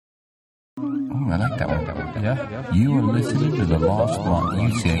I like that one. Yeah. You are listening to the Lost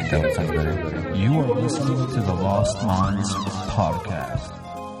Minds. You say that sounds better. You are listening to the Lost Minds podcast.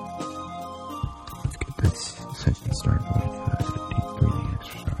 Let's get this session started with deep breathing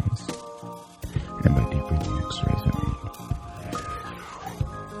exercise. And by deep breathing exercise, I mean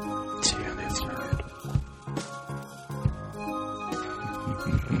see you on the inside.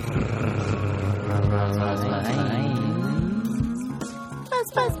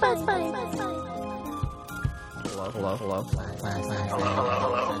 Hello.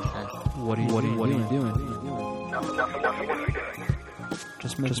 What are you doing?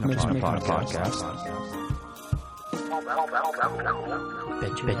 Just making a podcast.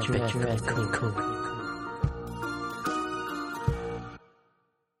 Bet you cool.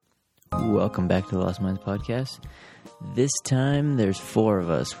 Welcome back to the Lost Minds podcast. This time there's four of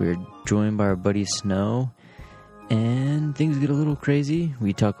us. We're joined by our buddy Snow, and things get a little crazy.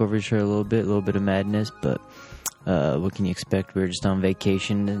 We talk over each other a little bit of madness, but what can you expect? We're just on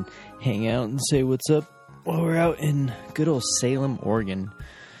vacation and hang out and say what's up while we're out in good old Salem, Oregon.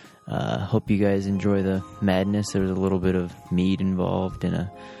 Hope you guys enjoy the madness. There was a little bit of mead involved and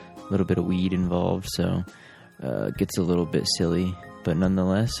a little bit of weed involved, so it gets a little bit silly. But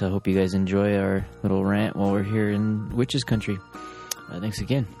nonetheless, I hope you guys enjoy our little rant while we're here in Witches Country. Thanks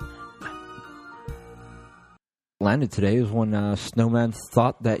again. Landed today is when Snowman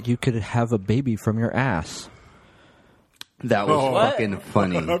thought that you could have a baby from your ass. That was fucking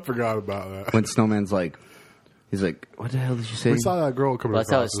funny. I forgot about that. When Snowman's like, he's like, what the hell did you say? We saw that girl coming Well, that's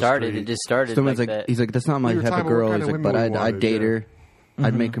how it across the started. street. It just started Snowman's like like, that. he's like, that's not my We were type of talking girl. what He's kind like, of but women we I'd wanted, date yeah. her.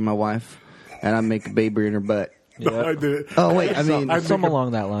 I'd make her my wife, and I'd make a baby in her butt. I did. Oh wait, I mean, I'd Some make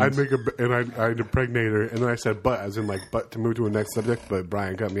along that line. I'd make I'd impregnate her, and then I said "but" as in like "but" to move to a next subject. But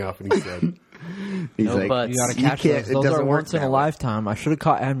Brian cut me off, and he said, he's No like, buts. You gotta you catch can't. those. It Those are doesn't work once in a that way. lifetime. I should have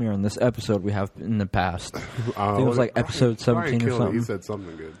caught Admir on this episode we have in the past. I think it was like episode 17 or killed it. something. He said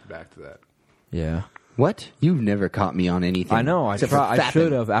something good back to that. Yeah. What? You've never caught me on anything. I know. I except for tried. I fapping.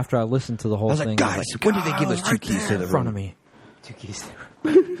 should have after I listened to the whole I was thing. like, guys, when did they give us two keys to the in front room? of me. 2 keys.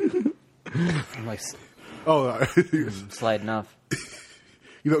 I'm like Oh, sliding off.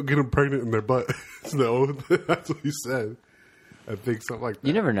 you don't get them pregnant in their butt. No, that's what he said. I think something like that.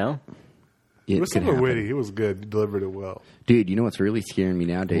 You never know. It It was could something happen. witty. It was good. You delivered it well. Dude, you know what's really scaring me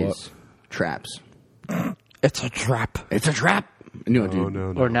nowadays? What? Traps. It's a trap. It's a trap. No, Oh dude.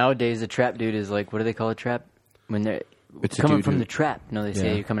 no. Or nowadays, a trap dude is like, what do they call a trap? When they're It's a coming dude from who- the trap. No, they say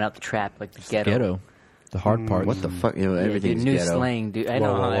Yeah. you're coming out the trap, like the ghetto. Ghetto. The hard part. What the fuck? You know, Yeah, dude, everything's new ghetto. slang, dude. I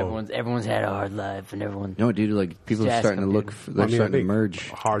know Whoa, how whoa, whoa. everyone's had a hard life, and everyone. No, dude, like, people are Just starting to ask look, them, they're I mean, starting I to think merge.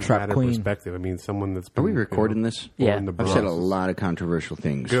 hard Trap matter queen. perspective. I mean, someone that's Are been, we recording this? Yeah. in the I've said a bronze. lot of controversial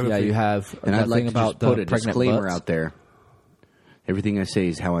things. Good. Yeah, you have And that I'd like thing to about just put the a pregnant disclaimer butts. out there. Everything I say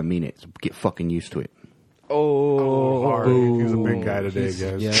is how I mean it. So get fucking used to it. Oh, hard. He's a big guy today,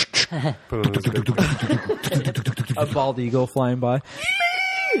 guys. Yeah. Put on his big- A bald eagle flying by.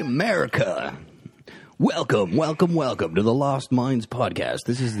 America. Welcome to the Lost Minds podcast.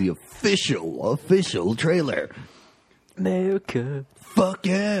 This is the official trailer. America. Fuck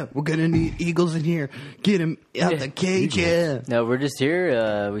yeah. We're going to need eagles in here. Get them out the cage, yeah. No, we're just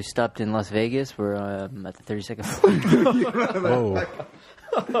here. We stopped in Las Vegas. We're at the 32nd floor.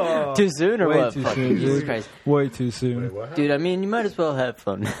 Whoa. Too soon or Way what? too Fuck, soon, Jesus dude. Christ. Way too soon. Dude, I mean, you might as well have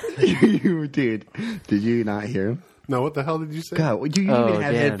fun. Dude, did you not hear him? No, what the hell did you say? God, you didn't Oh, even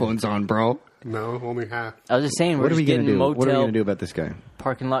have damn. headphones on, bro. No, only half. I was just saying, we're What are we just going to getting do? What are we motel going to do about this guy?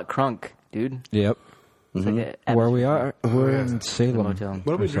 parking lot crunk, dude. Yep. It's like a Where we are, we're yeah. in Salem. motel.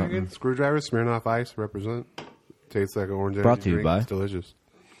 What are we or something. drinking? Screwdriver, Smirnoff Ice, represent. Tastes like an orange energy Brought to you drink. by- It's delicious.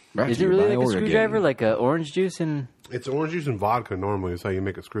 Is it really like a screwdriver, like a orange juice and... It's orange juice and vodka normally is how you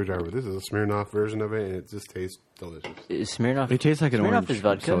make a screwdriver. This is a Smirnoff version of it, and it just tastes delicious. Is Smirnoff? It tastes like an Smirnoff orange is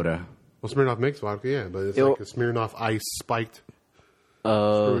vodka. soda. Well, Smirnoff makes vodka, yeah, but it's Ew. like a Smirnoff Ice spiked.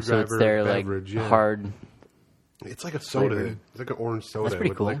 Oh, so it's Screwdriver their beverage, like yeah. hard. It's like a soda. Flavored. It's like an orange soda That's pretty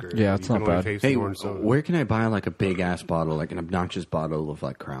with cool. liquor. Yeah, it's You not can only bad. taste Hey, the orange soda. where can I buy like a big ass bottle, like an obnoxious bottle of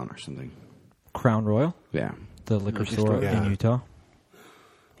like Crown or something? Crown Royal, Yeah. the liquor Liquor store store. Yeah. in Utah.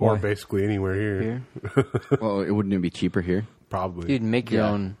 Or Why? basically anywhere here. Here, Well, wouldn't it be cheaper here? Probably. dude, make your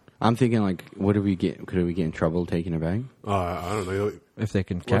own. I'm thinking like, what do we get? Could we get in trouble taking a bag? I don't know. If they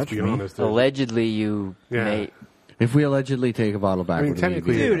can Let's catch be me. honest. Allegedly, you Yeah. made. If we allegedly take a bottle back, I mean, what do we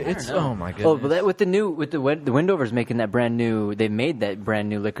technically- get? Dude, it's oh my goodness. Oh, but that, with the Wendover's making that brand new. They made that brand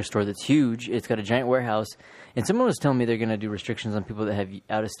new liquor store that's huge. It's got a giant warehouse, and someone was telling me they're going to do restrictions on people that have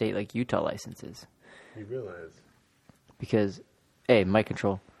out of state like Utah licenses You realize. because, hey, mic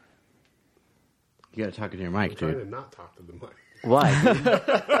control. You got to talk into your mic, I'm trying dude. to not talk to the mic. Why?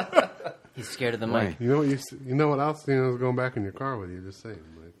 dude? He's scared of the Why? mic. You know what else? Was going back in your car with you. Just saying.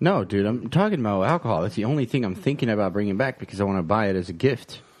 Like, No, dude, I'm talking about alcohol. That's the only thing I'm thinking about bringing back because I want to buy it as a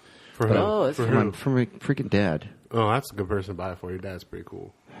gift for who? Oh, that's for cool. who? for my freaking dad. Oh, that's a good person to buy it for. Your dad's pretty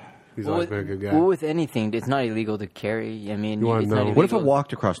cool. He's Well, always been a good guy. well, with anything, it's not illegal to carry. I mean, You wanna it's know- not illegal. What if I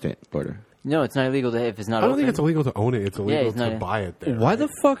walked across the border? No, it's not illegal if it's not I don't open. think it's illegal to own it. It's illegal it's to not- buy it there. Why the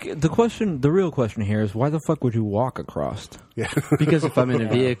fuck? The real question here is why the fuck would you walk across? Yeah. Because if I'm in a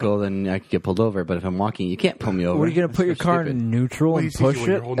vehicle, then I could get pulled over. But if I'm walking, you can't pull me over. What are you gonna That's put your so car stupid. in neutral Well, and he sees you push when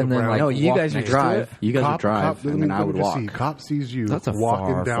you're it, holding and the then brown- like No, you walk guys would next to drive. it? You guys would drive, let and me- then I let me would just walk. see. Cop sees you That's a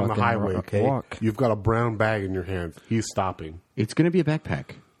walking far down the fucking highway. Okay, walk. you've got a brown bag in your hands. He's stopping. It's gonna be a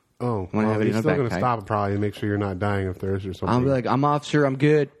backpack. Oh, Wanna have it he's in a still going to backpack? stop probably and make sure you're not dying of thirst or something. I'll be like, I'm officer. I'm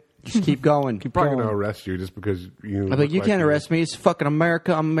good. Just keep going. he's probably going to arrest you just because you. I'm like, you can't arrest me. It's fucking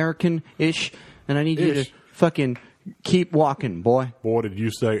America. I'm American-ish, and I need you Ish. to fucking keep walking, boy. What did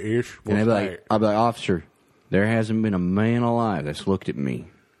you say, Ish? And What's I'll be like, officer, there hasn't been a man alive that's looked at me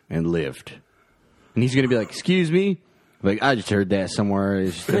and lived. And he's gonna be like, excuse me. I'm like, I just heard that somewhere.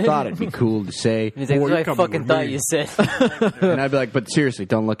 I thought it'd be cool to say. He's like, Boy, that's you're what I coming fucking with thought me. you said. And I'd be like, but seriously,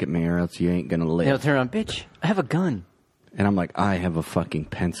 don't look at me or else you ain't gonna And he'll live. turn around, bitch, I have a gun. And I'm like, I have a fucking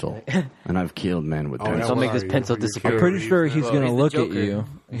pencil, and I've killed men with Oh, pencils. I'll what make are this you? pencil What are you disappear. I'm pretty sure Well, he's he's gonna the look at Joker. you.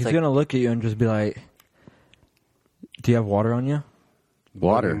 It's He's like- gonna look at you and just be like, "Do you have water on you?"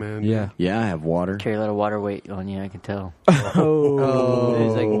 Water. man. Yeah. Yeah, I have water. Carry a lot of water weight on you, I can tell. Oh.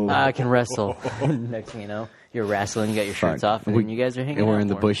 He's like, I can wrestle. Next thing you know, you're wrestling, you got your shirts Fuck. off, and then you guys are hanging And we're out in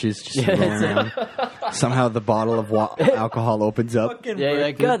the more. bushes, just Yeah, rolling that's around. Somehow the bottle of alcohol opens up. Yeah, you're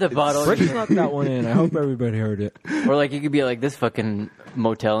like, got the bottle. Rick snuck that one in. I hope everybody heard it. Or like you could be like this fucking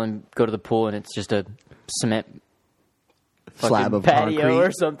motel and go to the pool and it's just a cement Slab fucking of patio concrete.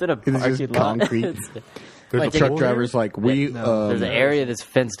 or something. A It's just parking lot. concrete. It's- There's Might a take Truck pool driver's like, There's an area that's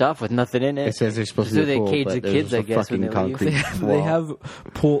fenced off with nothing in it. It says there's supposed to So be they a pool, cage but the there's kids, just I a guess, when fucking they leave. concrete They wall.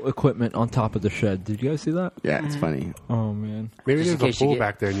 have pool equipment on top of the shed. Did you guys see that? Yeah, it's funny. Oh man. Maybe Just in there's case a you pool get-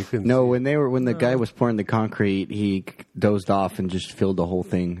 back there and you couldn't. No, see when the guy was pouring the concrete, he dozed off and just filled the whole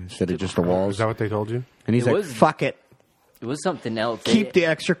thing instead of just the it. walls. Is that what they told you? And he's It like, was- "Fuck it, It was something else. keep the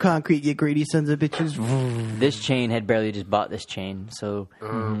extra concrete, you greedy sons of bitches." This chain had barely just bought this chain, so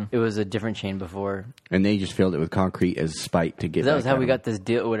it was a different chain before. And they just filled it with concrete as spite to get. That was back how at we him. got this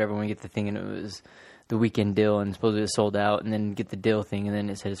deal, or whatever. When we get the thing, and it was the weekend deal, and supposedly it was sold out, and then get the deal thing, and then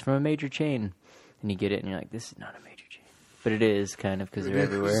it said it's from a major chain, and you get it, and you're like, this is not a major chain, but it is kind of because they're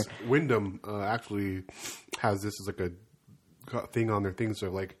everywhere. Wyndham actually has this as like a thing on their thing. So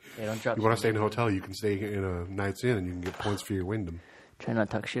like, Yeah, don't drop you want to something. stay in a hotel, you can stay in a Night's Inn and you can get points for your Wyndham. Try not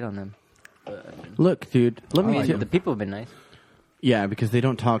to talk shit on them. Look, dude. Let I me. mean, tell the people have been nice. Yeah, because they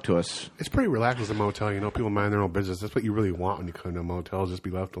don't talk to us. It's pretty relaxed as a motel. You know, people mind their own business. That's what you really want when you come to a motel. Just be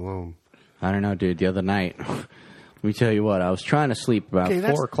left alone. I don't know, dude. The other night, let me tell you what. I was trying to sleep about Okay,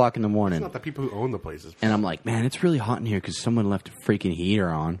 that's- 4:00 in the It's morning, not the people who own the places. and I'm like, man, it's really hot in here because someone left a freaking heater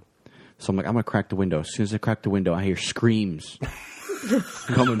on. So I'm like, I'm gonna crack the window. As soon as I crack the window, I hear screams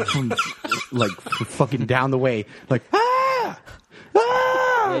coming from like fucking down the way, like ah,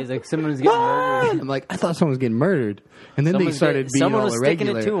 ah. Yeah, he's like, someone's getting murdered. I'm like, I thought someone was getting murdered, and then they started being someone all was sticking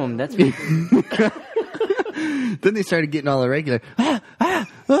irregular. it to him. That's what, Then they started getting all irregular. Ah, ah,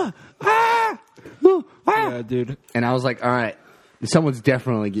 ah, ah, ah, ah. Yeah, dude. And I was like, all right, someone's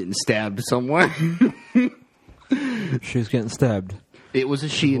definitely getting stabbed somewhere. She's getting stabbed. It was a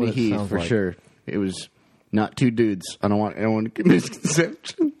she and a What it he sounds for like. sure. It was not two dudes. I don't want anyone to get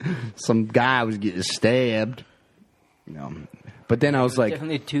misconception. Some guy was getting stabbed. But then I was like,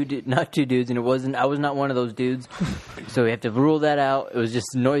 definitely not two dudes, and it wasn't. I was not one of those dudes, so we have to rule that out. It was just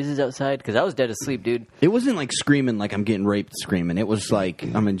noises outside because I was dead asleep, dude. it wasn't like screaming like I'm getting raped screaming. It was like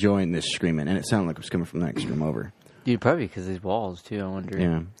I'm enjoying this screaming, and it sounded like it was coming from the next room over. Dude, probably because there's walls too. I wonder.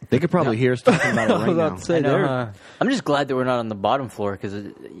 Yeah, they could probably hear us talking about it I was right about now. to say I know, there. huh? I'm just glad that we're not on the bottom floor because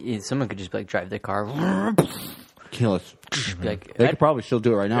someone could just like drive their car, Kill us. like They could probably still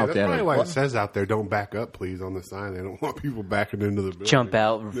do it right now Yeah, if that's they had probably a- why it says out there, "Don't back up, please," on the sign. They don't want people backing into the building. jump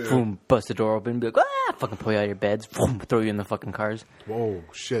out, Yeah. boom, bust the door open, be like, ah, fucking pull you out of your beds, boom, throw you in the fucking cars. Whoa,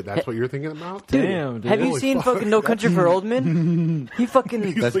 shit! That's what you're thinking about? Damn, dude. Have you Holy seen fuck. fucking No Country for Old Men? He fucking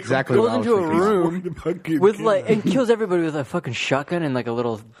That's like, exactly goes what I was into a thinking. room with like and kills everybody with a fucking shotgun and like a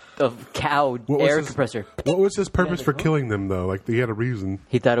little cow What was air his- compressor. What was his purpose for killing them, though? Like, he had a reason.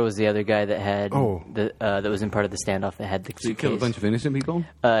 He thought it was the other guy that had Oh. that was in part of the standoff that had had the So you killed a suitcase. bunch of innocent people?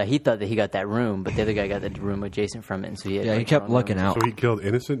 He thought that he got that room, but the other guy got the room adjacent from it, and so he had, Yeah, he like, kept wrong looking room. out. So he killed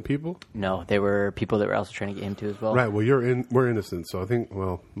innocent people? No, there were people that were also trying to get him too as well. Right. Well, we're innocent, so I think,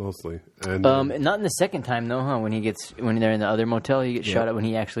 well, mostly. And Not in the second time though, huh? When they're in the other motel, he gets shot at when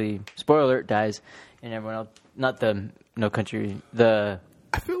he actually, spoiler alert, dies, and everyone else. Not the No Country.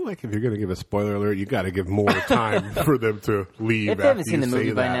 I feel like if you're going to give a spoiler alert, you got to give more time for them to leave. If they after haven't seen you the movie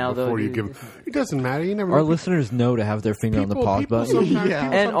say by that now, though, before you dude, give. It doesn't matter. You never. Our know. listeners know to have their finger on the pause People button. sometimes- people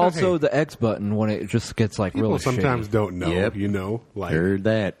And sometimes- also hey, the X button when it just gets like people really sometimes shitty. don't know. Yep. You know, like Heard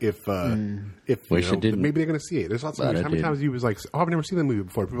that. if Wish you know, I didn't. maybe they're going to see it. There's lots of But movies. I How many did. times you was like, "Oh, I've never seen that movie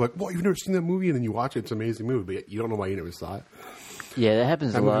before." People are like, "Well, you've never seen that movie," and then you watch it. It's an amazing movie, but you don't know why you never saw it. Yeah, that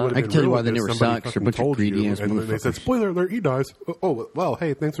happens a That movie lot. would've I been can tell you real why they if never somebody saw it, 'cause they're a fucking bunch of told you, greedy-ass and then they said, motherfuckers. "Spoiler alert, he dies." Oh, well,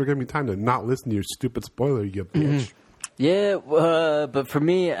 hey, thanks for giving me time to not listen to your stupid spoiler, you bitch. Yeah, but for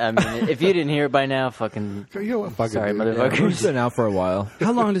me, I mean, if you didn't hear it by now, fucking You know what? Fuck it, sorry, dude. motherfuckers. It's been out for a while.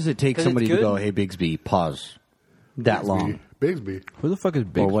 How long does it take 'Cause somebody it's to good. go, hey, Bigsby, pause? That long. Bigsby. Who the fuck is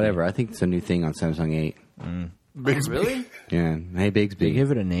Big? Or whatever. I think it's a new thing on Samsung 8. Bigsby. Really? Yeah. Hey, They Bigsby.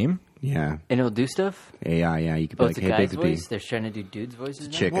 give it a name? Yeah. And it'll do stuff? AI, yeah. You could be Oh, like, it's a hey, guy's Bigsby. voice? They're trying to do dudes' voices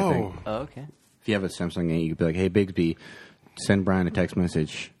now? Chick, I Whoa. think. Oh, okay. If you have a Samsung 8, you could be like, hey, Bigsby, send Brian a text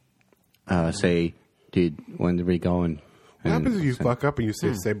message. Say, dude, when's we going? What happens if you send- fuck up and you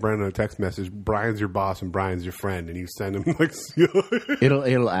say Brandon a text message, Brian's your boss and Brian's your friend, and you send him like,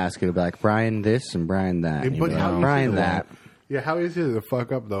 It'll ask. It'll be like, Brian this and Brian that. And you'll But be how like, easy Brian is that. Yeah, how easy is it to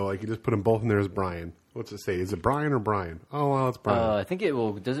fuck up though? Like you just put them both in there as Brian. What's it say? Is it Brian or Brian? Oh well, it's Brian. I think it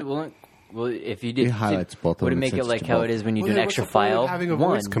will. Does it? Will it? Well, if you did, It highlights both of would it them, make it it sends like to how both. it is when you Well, do an then what's extra the point of file? having a one,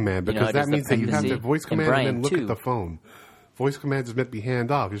 voice command you know, because it that does means that you have dependency, to voice command Brian, and then look too. at the phone. Voice commands is meant to be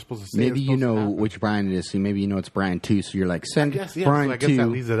hand off. You're supposed to say. Maybe it's you supposed to know happen. which Brian it is. So maybe you know it's Brian 2. So you're like, send Yes, yeah, Brian so I guess that 2.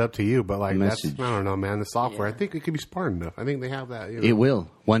 leaves it up to you. But like, that's, I message. don't know, man. The software, Yeah. I think it could be smart enough. I think they have that. You know. It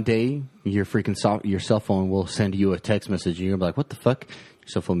will. One day, your freaking your cell phone will send you a text message, and you're gonna be like, "What the fuck?" Your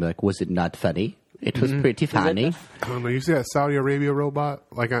cell phone will be like, "Was it not funny? It was pretty funny." I don't know. You see that Saudi Arabia robot?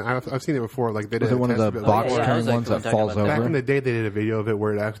 Like I've seen it before. Like they did Was it one of test the it, box yeah, I turning was like ones the one that talking falls about that. Back in over? the day, they did a video of it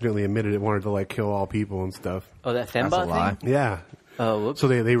where it accidentally admitted it wanted to like kill all people and stuff. Oh, that That's a fembot lie. thing. Yeah. Oh, whoops. So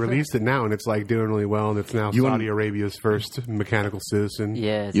they released it now, and it's like doing really well, and it's now You Saudi wanna- Arabia's first mechanical citizen.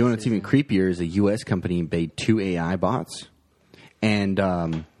 yeah. You know what's even creepier is a U.S. company made 2 AI bots, and they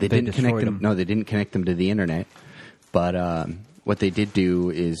didn't connect destroyed them. them. No, they didn't connect them to the internet. But what they did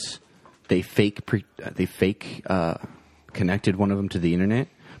do is they connected one of them to the internet,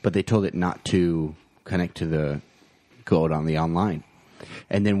 but they told it not to connect to go out on the online.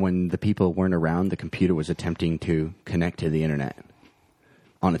 And then when the people weren't around, the computer was attempting to connect to the internet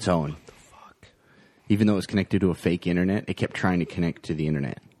on its own. Even though it was connected to a fake internet, it kept trying to connect to the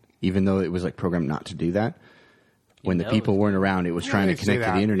internet. Even though it was like programmed not to do that. When the know people it's- weren't around, it was trying they to say connect to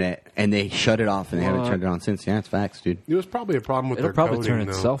that. the internet, and they shut it off, and they haven't What? turned it on since. Yeah, it's facts, dude. It was probably a problem with It'll their probably coding, turn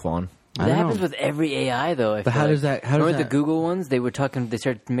though. itself on. I That don't happens know. with every AI, though. I But feel how like. does that- how does Remember that- the Google ones? They were talking. They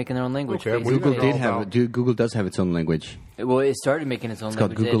started making their own language. Okay, well, basically. Google It's did all have about- it. Dude, Google does have its own language. Well, it started making its own It's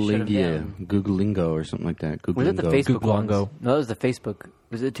called language. Google They shut 'em Lingia, down. Google Lingo, or something like that. Google Was it the Lingo. Facebook ones? Googlongo. No, it was the Facebook.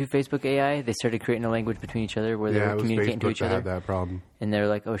 Was it 2 Facebook AI? They started creating a language between each other where they Yeah, were it was communicating to Facebook each that other. had that problem. And they were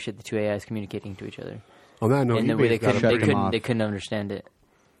like, "Oh shit, the 2 AIs communicating to each other." On that note, and then they eBay's got couldn't, a shut they them pretty, couldn't, off. they couldn't understand it.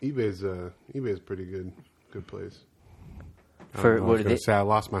 eBay's pretty good place. I For don't know, I what was did gonna they? say I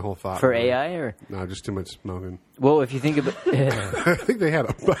lost my whole thought. For AI or No, just too much smoking. well, if you think about, I think they had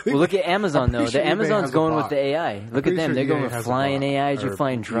a. well, look at Amazon I'm though. pretty The sure eBay Amazon's has a going bot. with the AI. Look at pretty them. sure They're going EA with has a flying bot, AIs. You're or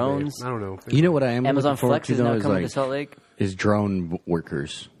flying eBay. drones. I don't know. You know what I am Amazon looking forward Flex to, is though, now is coming like to Salt Lake. is drone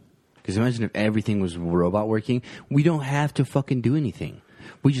workers. Because imagine if everything was robot working, we don't have to fucking do anything.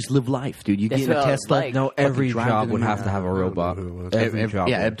 We just live life, dude. You That's get in a what I was Tesla. like. No, fucking every drive job to the would have moon. to have a robot. who it was. Every job.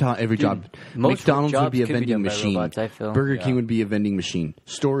 Yeah, every job. most McDonald's would jobs be a could be vending done by machine. robots, I feel. Burger Yeah. King would be a vending machine.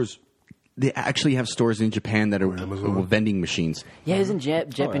 Stores, they actually have stores in Japan that are Amazon. vending machines. Yeah, isn't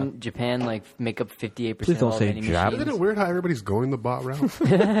Japan like make up 58% Please of don't all say vending Jap. Isn't machines? it weird how everybody's going the bot route?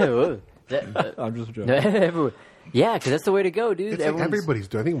 Whoa. That- I'm just joking. everyone- yeah, because that's the way to go, dude. It's like Everyone's- everybody's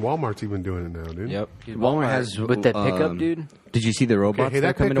doing. I think Walmart's even doing it now, dude. Yep. Dude, Walmart has with that pickup, dude. Did you see the robots Okay, hey, that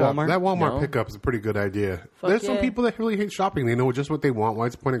that come into pickup, Walmart? that Walmart No. pickup is a pretty good idea. Fuck There's some yeah. people that really hate shopping. They know just what they want.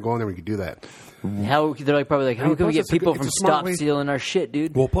 Why's the point of going there when you can do that? How they're like probably like, how mean, can we plus get it's a people good- from it's a smart stop way- stealing our shit,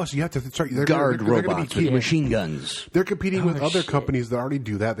 dude? Well, plus you have to start Guard they're gonna be robots with key- machine guns. They're competing with other shit. companies that already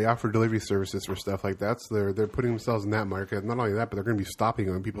do that. They offer delivery services for stuff like that. So they're putting themselves in that market. Not only that, but they're going to be stopping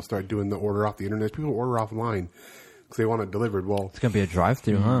when people start doing the order off the internet. People order offline because they want it delivered. Well, It's gonna be a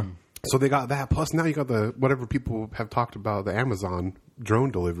drive-through, huh? so they got that. Plus now you got the whatever people have talked about, the Amazon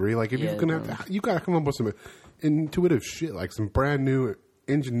drone delivery. Like if you're gonna have to, you gotta come up with some intuitive shit, like some brand new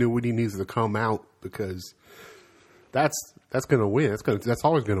ingenuity needs to come out because that's gonna win. That's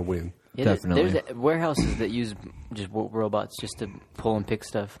always gonna win. Yeah, Definitely. There's warehouses that use just robots just to pull and pick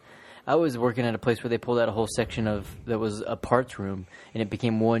stuff. I was working at a place where they pulled out a whole section that was a parts room, and it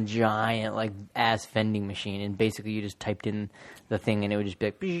became one giant like ass vending machine. And basically, you just typed in the thing, and it would just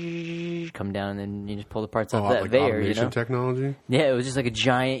be like come down, and then you just pull the parts off that Like conveyor. automation technology. Yeah, it was just like a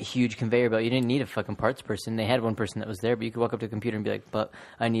giant, huge conveyor belt. You didn't need a fucking parts person. They had one person that was there, but you could walk up to the computer and be like, "But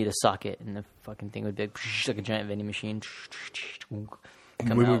I need a socket," and the fucking thing would be like a giant vending machine.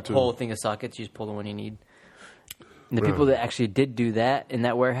 Come out, whole thing of sockets. You just pull the one you need. And the people that actually did do that in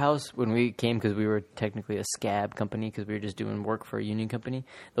that warehouse when we came, because we were technically a scab company because we were just doing work for a union company,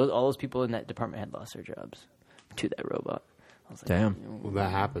 all those people in that department had lost their jobs to that robot. I was like, Damn. Well,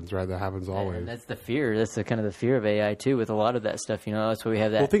 that happens, right? That happens always. And that's the fear. That's the kind of the fear of AI too. With a lot of that stuff, that's why we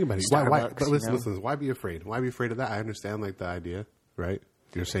have that. Well, think about it. Why, Starbucks, but listen. Why be afraid? Why be afraid of that? I understand like the idea, right?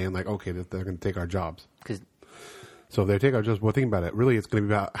 You're saying like, okay, they're going to take our jobs. Because So if they take our jobs, well, think about it. Really, it's going to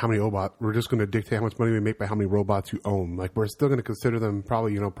be about how many robots. We're just going to dictate how much money we make by how many robots you own. Like, we're still going to consider them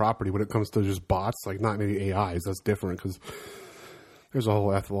probably, property when it comes to just bots. Like, not maybe AIs. That's different because there's a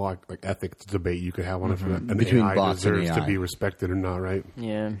whole ethics debate you could have on if an Between AI bots and deserves to AI. be respected or not, right?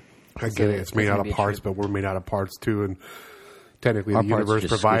 yeah, I get it. It's made out of parts, but we're made out of parts too, and technically the universe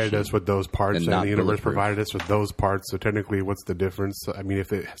provided us with those parts, and the universe provided us with those parts. So technically, what's the difference? I mean,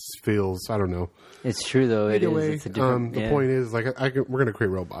 if it feels, I don't know. it's true though. Either way, It's a different, the point is, like, we're going to create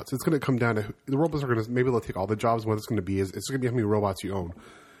robots. It's going to come down to the robots are going to maybe they'll take all the jobs. What it's going to be is it's going to be how many robots you own.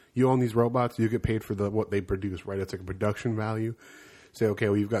 You own these robots, you get paid for what they produce, right? It's like a production value. Say, okay,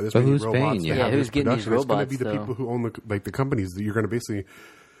 well, you've got this many who's robots. paying you? They Yeah, have who's this getting these production. It's going to be robots, the people who own the companies that you're going to basically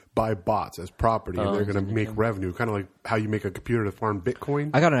buy bots as property, and they're going to make revenue, kind of like how you make a computer to farm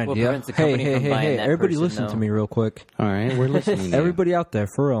Bitcoin. I got an What idea. prevents the Hey, company hey, from hey, buying hey! that Everybody, person, listen to though? me real quick. All right, we're listening. to you. Everybody out there,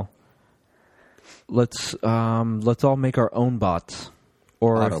 for real. Let's all make our own bots,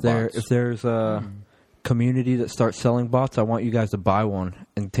 or Autobots. if there's a community that starts selling bots, I want you guys to buy one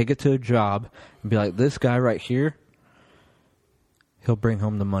and take it to a job and be like, this guy right here, he'll bring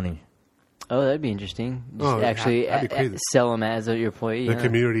home the money. Oh, that'd be interesting. Just Oh, actually that'd be crazy. sell them as your employee. The yeah.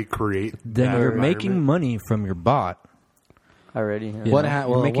 community create Then that you're environment. making money from your bot. already. Yeah. You What, know,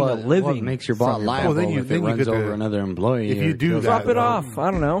 you're making a what living makes your bot from your liable Well, then if it runs get to- over another employee? if you or do kills- that, Drop it though. off.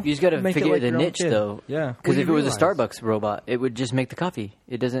 I don't know. You just got to Make it figure like the your own niche, kid. though. Yeah. Because Well, if it you was a realize- Starbucks robot, it would just make the coffee.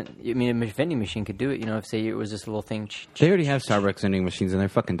 It doesn't. I mean, a vending machine could do it. If say it was just a little thing. They already have Starbucks vending machines, and they're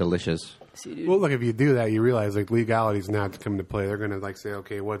fucking delicious. See, dude. Well, look, if you do that, you realize like legality's not come into play. They're going to say,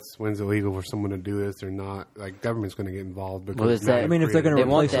 okay, when's illegal for someone to do this or not? Like government's going to get involved. Because Well, it's now that- you've I mean, if they're created- gonna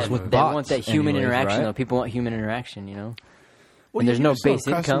they want replace us that. with They bots want that human anyways, interaction. right? Though people want human interaction. Well, And there's you no can still base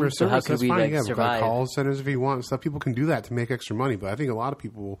have customer income, so how service, could that's we, fine. like, You have survive? call centers if you want and stuff. People can do that to make extra money. But I think a lot of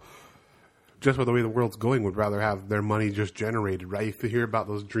people, just with the way the world's going, would rather have their money just generated, right? You hear about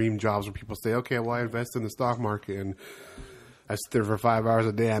those dream jobs where people say, okay, well, I invest in the stock market and I sit there for 5 hours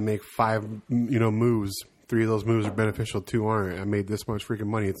a day. I make 5, moves. 3 of those moves are beneficial, 2 aren't. I made this much freaking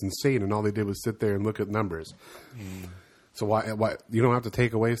money. It's insane. And all they did was sit there and look at numbers. So why you don't have to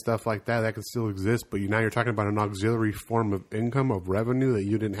take away stuff like that? That can still exist, but now you're talking about an auxiliary form of income, of revenue that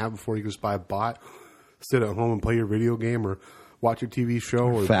you didn't have before. You could just buy a bot, sit at home and play your video game, or watch a TV show,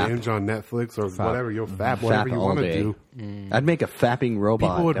 or Fap. binge on Netflix, or whatever. You'll fap, Fap whatever you all want to day. do. I'd make a fapping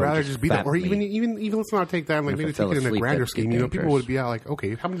robot. People would that rather just be that, fap or me. even let's not take that. Like If I maybe fell take it in a asleep, grander that'd be scheme. People dangerous. would be out like,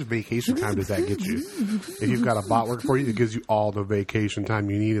 okay, how much vacation time does that get you? If you've got a bot work for you, it gives you all the vacation time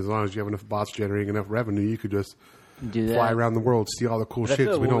you need. As long as you have enough bots generating enough revenue, you could just Do that. fly around the world, see all the cool But I shit.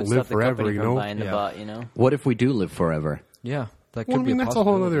 feel 'Cause we what don't would live stop the forever, company you from know. buying the Yeah. bot, What if we do live forever? Yeah, that Well, could I be mean, a that's a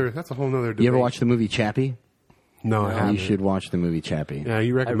whole possibility. other. That's a whole other. Debate. You ever watch the movie Chappie? No, I haven't. You should watch the movie Chappie. Yeah,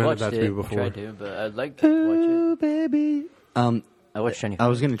 you I recommended watched that to it. me I before. tried to, but I'd like to watch Oh, baby. it. I watched 25. I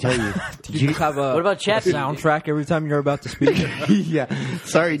was going to tell you. Did you have a What about Chappie? soundtrack every time you're about to speak? Yeah.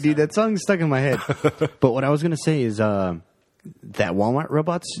 Sorry, dude. That song's stuck in my head. But what I was going to say is that Walmart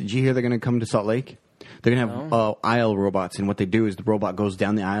robots, did you hear they're going to come to Salt Lake? They're going to have aisle robots, and what they do is the robot goes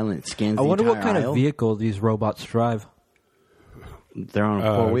down the aisle and it scans I the wonder entire what kind aisle. of vehicle these robots drive. They're on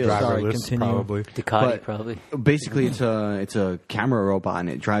 4 wheels. Sorry, driverless, continue. probably. Ducati, But probably. Basically, it's a camera robot, and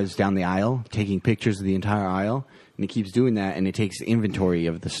it drives down the aisle, taking pictures of the entire aisle, and it keeps doing that, and it takes inventory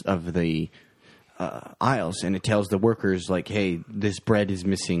of the aisles, and it tells the workers like, "Hey, this bread is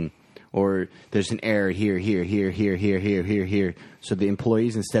missing, or there's an error here, here, here, here, here, here, here, here." So the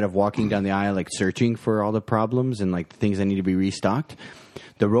employees, instead of walking down the aisle like searching for all the problems and like the things that need to be restocked,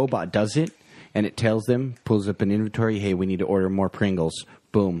 the robot does it. and it tells them, pulls up an inventory. Hey, we need to order more Pringles.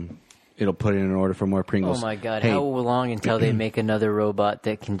 Boom. It'll put in an order for more Pringles. Oh my god! Hey, How long until they make another robot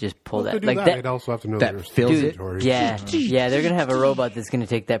that can just pull Well, that? to do Like that, they'd also have to know that there's fills it? inventory. yeah, they're gonna have a robot that's gonna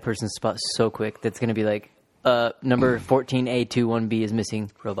take that person's spot so quick. That's gonna be like, number 14A21B is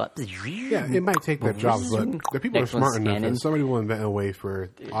missing. Robot. Yeah, it might take their jobs, but the people Next are smart one's enough scanning. that somebody will invent a way for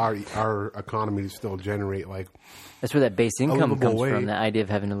our economy to still generate like. That's where that base income livable comes from. wage. That idea of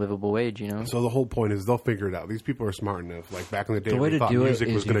having a livable wage. You know. So the whole point is they'll figure it out. These people are smart enough. Like back in the day, The way we to thought do it music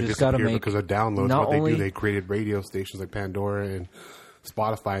is was you going to just gotta disappear make because of downloads. not What they only- do, they created radio stations like Pandora and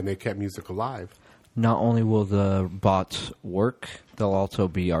Spotify, and they kept music alive. Not only will the bots work, they'll also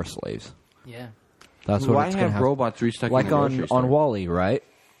be our slaves. Yeah. That's what Why it's gonna have have. robots restocking Like the on grocery store? Wall-E, right?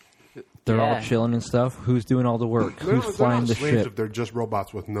 They're Yeah. all chilling and stuff. Who's doing all the work? They're Who's not flying the slaves ship? if they're just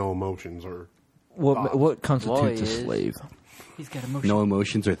robots with no emotions or. What constitutes Wall-E a is. slave? He's got emotion. No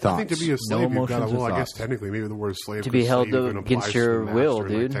emotions or I thoughts. think to be a No slave, you've got to. emotions or Well, I guess thoughts. technically, maybe the word slave To be held even against applies your to the will, master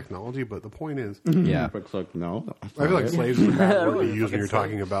in, like, dude. technology, but the point is, Yeah. It's like, no. I feel like slaves is a bad word to use when fucking you're slave.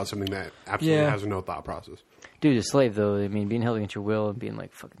 talking about something that absolutely Yeah. has no thought process. Dude, a slave though. I mean, being held against your will and being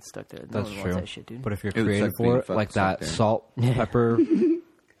like fucking stuck there. No That's one true. wants that shit, dude. But if you're It would created suck being for it, fucking like stuck that there. salt, pepper,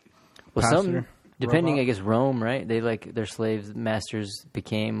 Well, pastor, some depending, robot. I guess Rome, right? They like their slaves masters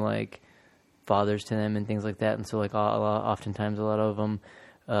became like fathers to them and things like that, and so like oftentimes a lot of them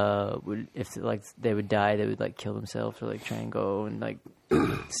would, if like they would die, they would like kill themselves or like try and go and like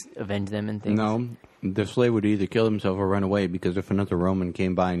avenge them and things. No, the slave would either kill himself or run away, because if another Roman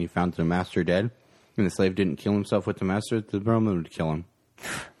came by and he found the master dead, and the slave didn't kill himself with the master, the Roman would kill him.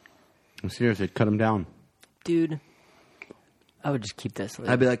 I'm serious, they'd cut him down. Dude, I would just keep that slave.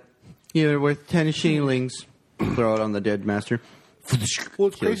 I'd be like, you're worth 10 shillings. Throw it on the dead master. Well,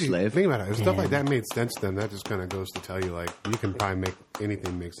 it's Kill crazy. slave. Think about it. If stuff like that made sense, then that just kind of goes to tell you, like, you can probably make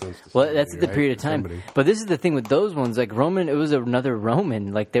anything make sense. To Well, somebody, that's the right? period of To time. somebody. But this is the thing with those ones, like Roman, it was another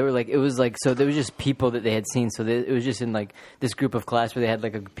Roman. Like they were like, it was like, so there was just people that they had seen. So it was just in like this group of class where they had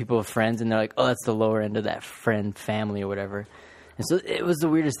like a people of friends, and they're like, oh, that's the lower end of that friend family or whatever. And so it was the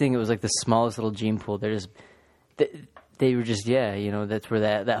weirdest thing. It was like the smallest little gene pool. They're just, they were just, yeah, you know, that's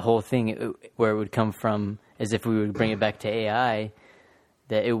where that whole thing, where it would come from, as if we would bring it back to AI,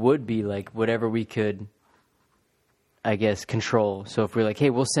 that it would be like whatever we could, I guess, control. So if we're like, hey,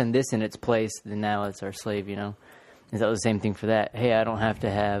 we'll send this in its place, then now it's our slave, you know? Is that the same thing for that? Hey, I don't have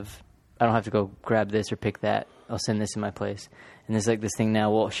to go grab this or pick that. I'll send this in my place. And there's like this thing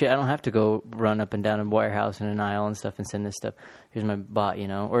now, well, shit, I don't have to go run up and down a warehouse in an aisle and stuff and send this stuff. Here's my bot, you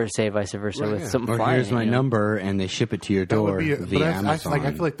know? Or say vice versa Right, with yeah. something Or flying. here's my you know? number, and they ship it to your That door would be, via but Amazon.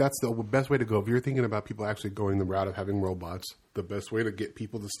 I feel like that's the best way to go. If you're thinking about people actually going the route of having robots, the best way to get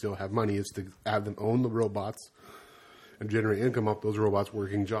people to still have money is to have them own the robots and generate income off those robots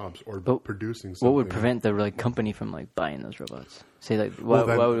working jobs or But producing something. What would prevent the like company from like buying those robots? Say like, Well,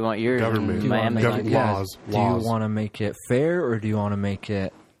 why then would we want yours? government. and Do you my want Amazon? government Yeah. laws? Do you want to make it fair, or do you want to make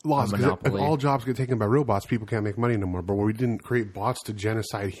it laws? a 'Cause if monopoly? all jobs get taken by robots, people can't make money no more. But we didn't create bots to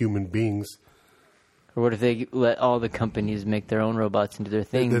genocide human beings. Or what if they let all the companies make their own robots and do their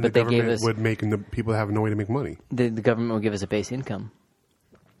thing, Then but the they gave government us would make, and the people have no way to make money. the government would give us a base income.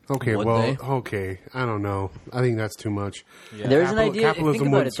 Okay, Would well, they? okay. I don't know. I think that's too much. There's an idea. Capitalism think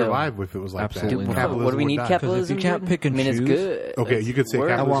about wouldn't it, though. survive if it was like Absolutely that. not. Capitalism What do we would need die. capitalism? you can't dude? pick and I mean, it's choose- good. Okay, It's you could say work.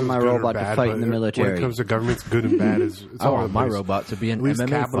 capitalism I want my is good or robot to bad, fight in but the When military. it comes to government's good and bad, is it's I all want over my the place. robot to be an At least MMA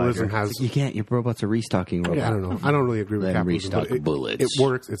capitalism fighter. has. You can't. Your robot's a restocking robot. Yeah, I don't know. I don't really agree with Let 'em capitalism. restock but it, bullets. It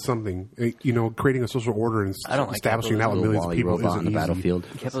works. It's something. Creating a social order and I don't like establishing that with Little millions of Wally people robot isn't on the easy. battlefield.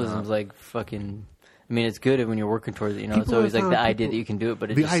 Capitalism's like fucking. I mean, it's good when you're working towards it. You know, it's People always are like the telling idea people- that you can do it,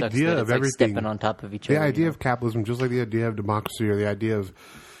 but it the just sucks idea that of it's like everything- stepping on top of each The other. idea you of capitalism, just like the idea of democracy or the idea of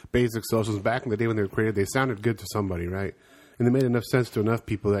basic socialism, back in the day when they were created, they sounded good to somebody, right? And they made enough sense to enough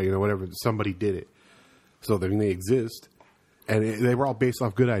people that, whatever, somebody did it. So they exist. And they were all based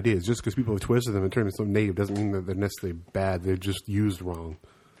off good ideas. Just because people have twisted them and turned them something negative doesn't mean that they're necessarily bad. They're just used wrong.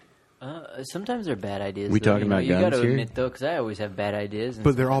 Sometimes they're bad ideas. We though, talking you know? about You got guns to here? admit though, because I always have bad ideas. And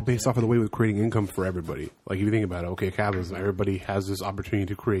But they're all sometimes, based off of the way with creating income for everybody. Like if you think about it, okay, capitalism, everybody has this opportunity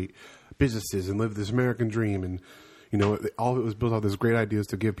to create businesses and live this American dream, and all of it was built off this great ideas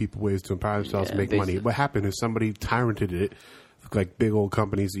to give people ways to empower themselves and Yeah, make money. basically. What happened is somebody tyranted it, like big old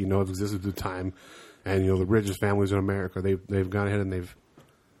companies have existed at the time, and the richest families in America they've gone ahead and they've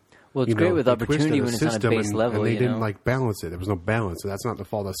Well, it's great with they opportunity twisted when it's on a system base level. and they you didn't know? balance it. There was no balance. So that's not the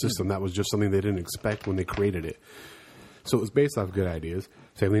fault of the system. That was just something they didn't expect when they created it. So it was based off good ideas.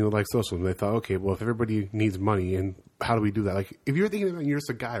 Same thing with socialism. They thought, okay, well, if everybody needs money, and how do we do that? Like, if you're thinking about, you're just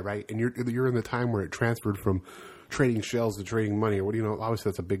a guy, right? And you're in the time where it transferred from trading shells to trading money, or what do you know? Obviously,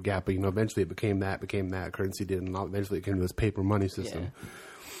 that's a big gap, but eventually it became that. Currency did, and eventually it came to this paper money system.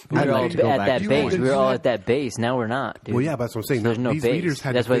 We were all like to go at back that to base. that. We were all at that base. Now we're not, dude. Well, yeah, that's what I'm saying. So there's no These base. leaders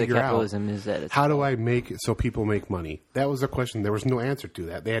had That's to why the figure capitalism out, is at its how do I make it so people make money? That was the question. There was no answer to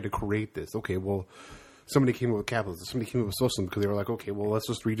that. They had to create this. Okay, well, somebody came up with capitalism. Somebody came up with socialism because they were like, okay, well, let's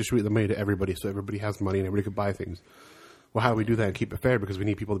just redistribute the money to everybody so everybody has money and everybody could buy things. Well, how do we do that and keep it fair? Because we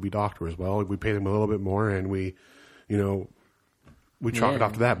need people to be doctors. Well, we pay them a little bit more, and we chalk it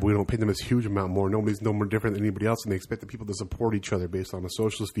off to that, but we don't pay them this huge amount more. Nobody's no more different than anybody else, and they expect the people to support each other based on a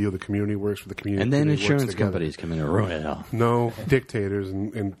socialist view. The community works for the community. And then community works insurance together. companies come in and ruin it all. No, dictators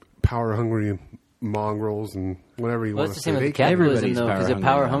and power-hungry mongrels and whatever you Well, want it's to the same say. with capitalism, everybody's though, because a power-hungry.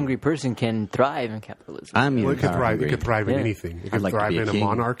 power-hungry person can thrive in capitalism. I'm Well, even it can thrive. It power-hungry. can thrive in Yeah. anything. It I'd can like to thrive be a in a king.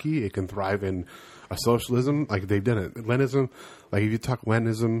 monarchy. It can thrive in a socialism. Like they've done it. Leninism. Like if you talk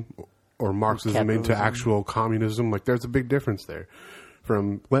Leninism or Marxism into Capitalism. actual communism, like there's a big difference there.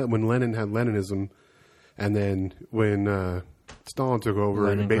 From when Lenin had Leninism, and then when Stalin took over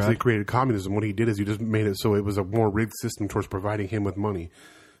and basically created communism, what he did is he just made it so it was a more rigged system towards providing him with money.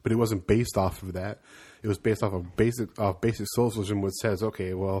 But it wasn't based off of that. It was based off of basic socialism, which says,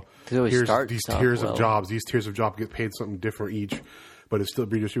 okay, well, 'Cause it always here's starts these off tiers well. of jobs. These tiers of jobs get paid something different each, but it's still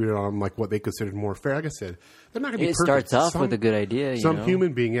redistributed on like what they considered more fair. Like I said, they're not going to be It perfect. starts off with a good idea. Some you know?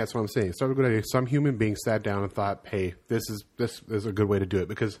 human being, yeah, that's what I'm saying. Started with a good idea. Some human being sat down and thought, hey, this is a good way to do it,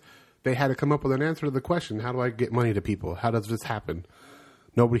 because they had to come up with an answer to the question, how do I get money to people? How does this happen?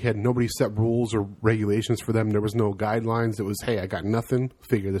 Nobody set rules or regulations for them. There was no guidelines. It was, hey, I got nothing.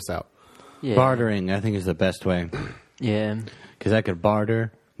 Figure this out. Yeah. Bartering, I think, is the best way. Yeah. Because I could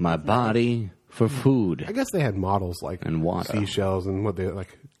barter my body for food. I guess they had models like And water. seashells and what they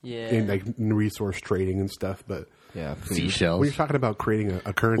like, Yeah. in like resource trading and stuff. But Yeah. Seashells. when you're talking about creating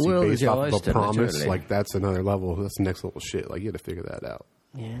a currency Well, based yeah, off of a oyster, promise, naturally. like that's another level. That's the next level shit. Like you got to figure that out.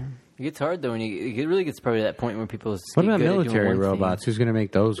 Yeah. It gets hard, though, when it really gets probably to that point where people What get about good at doing military one thing. robots? Who's going to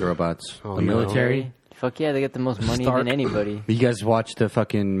make those robots? Oh, the no. military? Fuck yeah, they get the most money Stark. than anybody. You guys watched the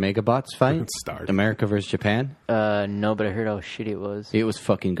fucking Megabots fight? Stark. America versus Japan? No, but I heard how shitty it was. It was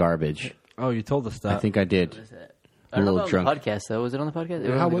fucking garbage. Oh, you told us that. I think I did. I don't know little if it was on drunk. the podcast, though. Was it on the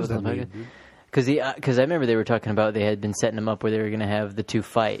podcast? How It was that on the made, podcast. dude? Because I remember they were talking about they had been setting them up where they were going to have the two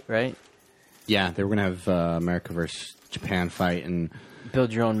fight, right? Yeah, they were going to have America versus Japan fight and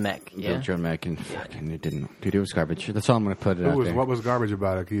Build your own mech. Yeah. build your own mech, and fucking it didn't. Dude, it was garbage. That's all I'm going to put it out there. What was garbage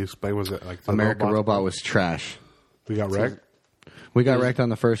about it? Can you explain? Was it like the America robots? Robot was trash. We got wrecked. We got wrecked on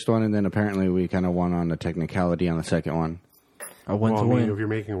the first one, and then apparently we kind of won on the technicality on the second one. A win Well, to I mean, win. if you're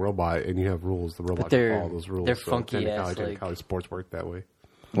making a robot and you have rules, the robot they're- can follow those rules. they're So funky ass, technicality sports work that way.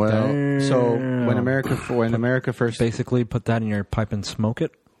 Well, so when America first Basically, put that in your pipe and smoke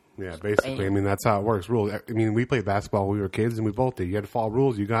it. Yeah, basically. I mean, that's how it works. Rules. I mean, we played basketball when we were kids, and we both did. You had to follow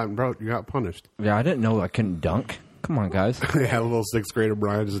rules. You got punished. Yeah, I didn't know I couldn't dunk. Come on, guys. They had a little sixth grader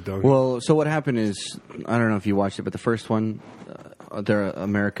Brian just dunking. Well, so what happened is, I don't know if you watched it, but the first one,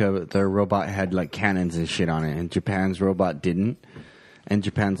 their robot had like cannons and shit on it, and Japan's robot didn't. And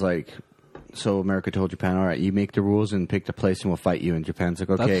Japan's like, so America told Japan, all right, you make the rules and pick the place, and we'll fight you. And Japan's like,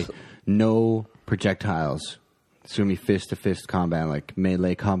 okay, That's- no projectiles. It's going to be fist-to-fist combat, like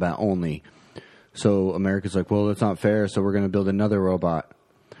melee combat only. So America's like, well, that's not fair, so we're going to build another robot.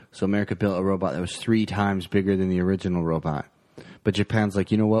 So America built a robot that was 3 times bigger than the original robot. But Japan's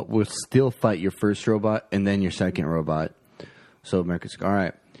like, you know what? We'll still fight your first robot and then your second robot. So America's like, all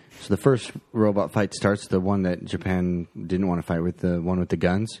right. So the first robot fight starts, the one that Japan didn't want to fight with, the one with the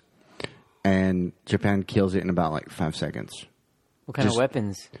guns. And Japan kills it in about like 5 seconds. What kind of Just-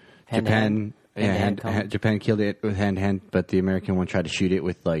 weapons? Hand-to-hand? Hand-to-hand combat? Japan killed it with hand, but the American one tried to shoot it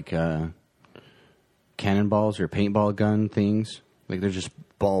with like cannonballs or paintball gun things. Like they're just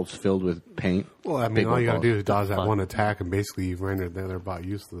balls filled with paint. Well, I mean, Big all you got to balls. do is dodge that Fun. one attack, and basically you've rendered the other bot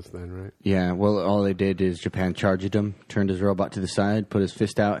useless then, right? Yeah, well, all they did is Japan charged him, turned his robot to the side, put his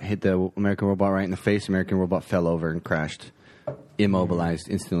fist out, hit the American robot right in the face. American robot fell over and crashed, immobilized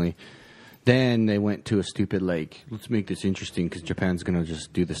instantly. Then they went to a stupid, like, let's make this interesting because Japan's going to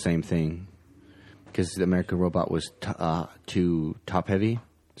just do the same thing. Because the American robot was too top-heavy,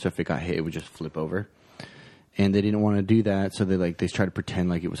 so if it got hit, it would just flip over. And they didn't want to do that, so they tried to pretend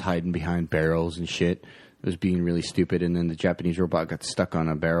like it was hiding behind barrels and shit. It was being really stupid, and then the Japanese robot got stuck on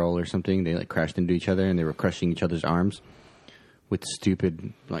a barrel or something. They like crashed into each other, and they were crushing each other's arms with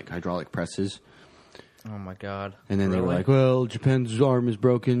stupid like hydraulic presses. Oh my god. And then they were Really? like, "Well, Japan's arm is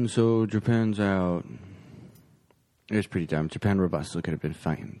broken, so Japan's out." It was pretty dumb. Japan robot still could have been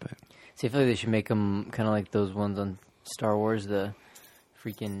fighting, but See, I feel like they should make them kind of like those ones on Star Wars, the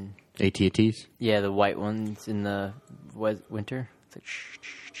freaking AT-ATs? yeah, the white ones in the winter. It's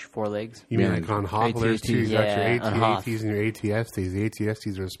like 4 legs. You mean Yeah. like on Hoth? There's two. You got Yeah, your on Hoth. AT-ATs and your AT-STs. The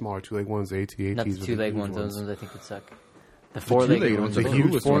AT-STs are the smaller 2-leg ones. The AT-ATs Not the are 2-leg huge ones. Those ones I think would suck. The 4-legged ones. The are huge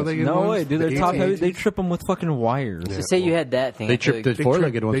coolest 4-legged No ones. way, dude. They're the top heavy. AT-ATs. They trip them with fucking wires. Yeah. So say you had that thing. They I feel tripped the like-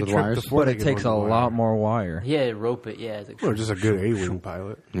 four-legged ones they with tripped wires. the But it four-legged takes ones a with lot wire. more wire. Yeah, rope it. Yeah, it's like Or just a good A-wing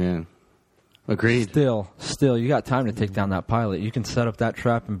pilot. Yeah. Agreed. Still, you got time to take down that pilot. You can set up that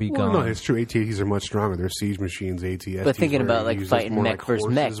trap and be Well, gone. no, it's true. AT-ATs are much stronger. They're siege machines. AT-STs. But thinking are about like used as fighting more mech like versus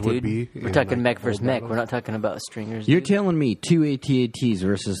mech, horses would dude. be We're in, talking like, mech versus old mech. battles. We're not talking about stringers. You're dude. telling me 2 AT-ATs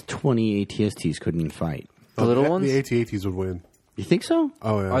versus 20 AT-STs couldn't fight? The little The ones? AT-ATs would win. You think so?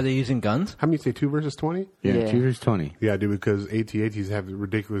 Oh, yeah. Are they using guns? How many say 2 versus 20? Yeah. 2 versus 20. Yeah, dude, because AT-ATs have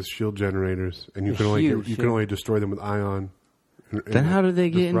ridiculous shield generators, and you can only Huge, you can only destroy them with ion. Then how do they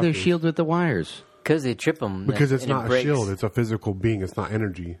get in their disruptors. shield with the wires? Because they trip them. Because it's and it not a breaks. shield; it's a physical being. It's not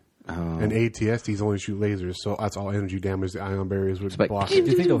energy. And AT-STs only shoot lasers, so that's all energy damage the ion barriers would like- block. Do you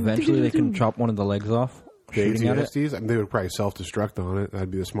think eventually they can chop one of the legs off? The Shooting at it? AT-STs, I mean, they would probably self-destruct on it. That'd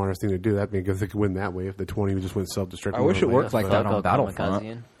be the smartest thing to do. That'd be because they could win that way if the 20 would just went self-destruct. I wish it worked like that Fuck on up Battlefront.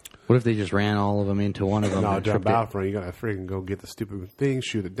 Kamikaze. What if they just ran all of them into one of them? No, and John tripped it? Battlefront, you gotta freaking go get the stupid thing,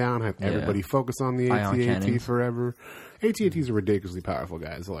 shoot it down, have everybody focus on the Ion AT-AT cannons. forever. AT-ATs are ridiculously powerful,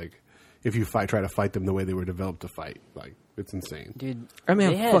 guys. Like, if you try to fight them the way they were developed to fight, like, it's insane. Dude, I mean,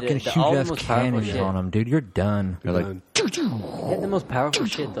 they had fucking all the huge ass most powerful cannons shit. on them, dude. You're done. They're like, Done. They had the most powerful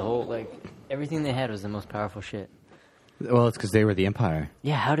shit. The whole, like, everything they had was the most powerful shit. well, it's because they were the Empire.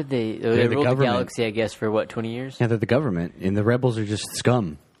 Yeah, how did they... They're They the ruled the government. galaxy, I guess, for what, 20 years? Yeah, they're the government, and the rebels are just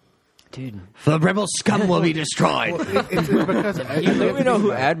scum. Dude, The rebel scum will be destroyed. It's because Let me know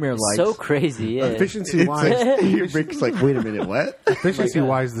who Admir likes. so crazy, yeah. efficiency-wise, Rick's like, wait a minute, what?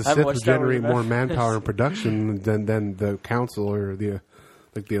 efficiency-wise, the I haven't Sith will watched Star Wars generate more enough. manpower and production than the Council or the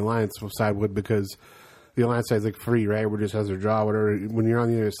Alliance side would, because the Alliance side's like free, right? We're just has their job, whatever. When you're on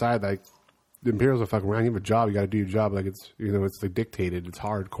the other side, like, the Imperials are fucking around. You have a job, you got to do your job. Like, it's, it's like dictated. It's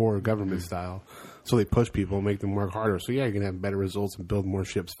hardcore government style. So they push people and make them work harder. So yeah, you can have better results and build more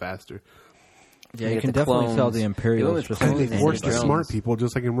ships faster. Yeah, You you get can the definitely clones. sell the They Imperials. went with Just And clones they and forced the drones. smart people,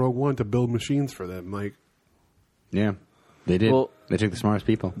 just like in Rogue One, to build machines for them. Like, Yeah, they did. Well- they took the smartest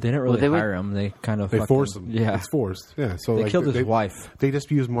people. they didn't really they went- hire him. They kind of they fucking- force them. Yeah, It's forced. Yeah. So they like, killed his wife. They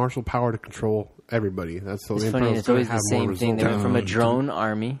just use martial power to control everybody. That's so It's the funny, Imperials it's always gonna the have more same thing. They results. went from a drone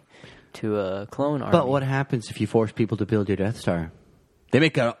army to a clone army. But what happens if you force people to build your Death Star? They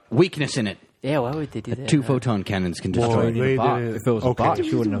make a weakness in it. Yeah, why would they do that? 2 photon cannons can Well, destroy you it. need a bot. If it was a bot,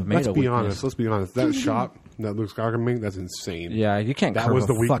 she wouldn't have made Let's a be weakness. honest. Let's be honest. That shot that Luke Skywalker made, that's insane. Yeah, you can't. That curve was a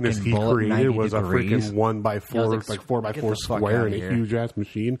the weakness fucking he bullet created 90 was a degrees. freaking 1x4, like, like 4x4 get the fuck square in outta a here. huge ass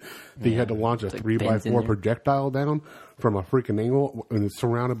machine. That you had to launch a like bends in 3x4 there. projectile down from a freaking angle and it's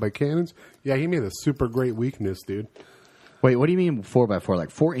surrounded by cannons. Yeah, he made a super great weakness, dude. Wait, what do you mean 4x4? Like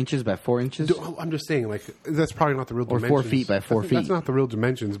 4 inches by 4 inches? Dude, I'm just saying, like, that's probably not the real Or dimensions. 4 feet by 4 That's feet. not the real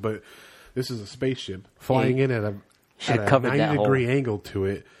dimensions, but this is a spaceship flying in at Should've a covered that 90-degree hole. angle to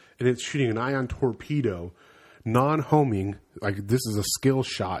it, and it's shooting an ion torpedo, non-homing. Like, this is a skill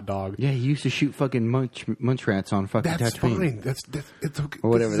shot, dog. Yeah, he used to shoot fucking munch rats on fucking That's Tatooine. fine. That's it's okay. Or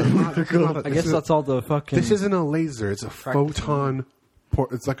whatever This is they're not- this is not a- I this guess is- that's all the fucking. This isn't a laser. It's a photon.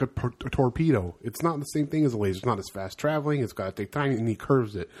 It's like a torpedo. It's not the same thing as a laser. It's not as fast traveling. It's got to take time, and he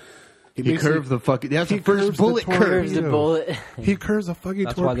curves it. He basically- curved the fucking... That's he the first curves the bullet torpedo. curve. Curves the bullet. He curves a fucking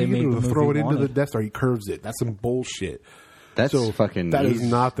That's why they made torpedo the to throw it movie into the Wanted. Death Star. He curves it. That's some bullshit. That's fucking... That is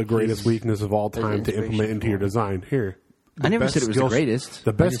he's- not the greatest weakness of all time to implement into your design. Here. I never best said it was the greatest.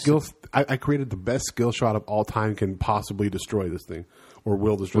 The I best just skill... I created the best skill shot of all time can possibly destroy this thing. Or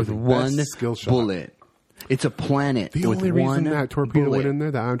will destroy With the one best skill shot. bullet. It's a planet The with only one reason that torpedo bullet. went in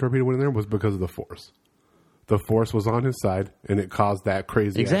there, that ion torpedo went in there, was because of the Force. The Force was on his side, and it caused that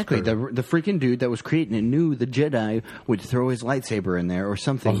crazy. Exactly. ass curve. The freaking dude that was creating it knew the Jedi would throw his lightsaber in there or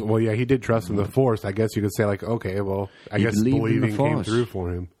something. Also, well, yeah, he did trust in the Force. I guess you could say, like, okay, well, I He guess believed in the believing came Force. through for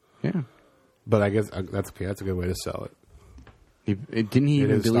him. Yeah. But I guess that's okay. That's a good way to sell it. Didn't he It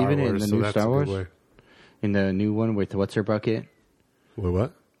even is believe Star in it in Wars, the so new that's Star a good Wars? way. In the new one with what's her bucket? Wait,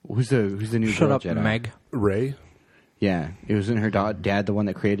 what? Who's the new Shut girl up, Jedi? Meg. Ray? Yeah, it was in her dad, the one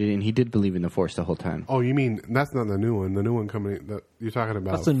that created it, and he did believe in the Force the whole time. Oh, you mean that's not the new one? The new one coming. You're talking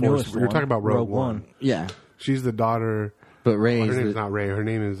about. That's the Force, newest You're one. talking about Rogue One. Yeah, She's the daughter. but Rey Her is name is the, not Ray. Her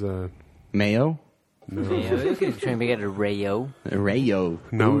name is Mayo. Yeah, we could try and make it a Rayo. Rayo.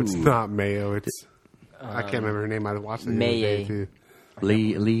 no. Ooh. It's not Mayo. It's I can't remember her name. I watched it the other day Maye. too.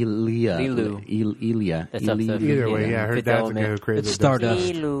 Leah. Lilu. Elia. That's up to Either way, yeah, her Fifth dad's the guy Element. who created It's the Death Stardust.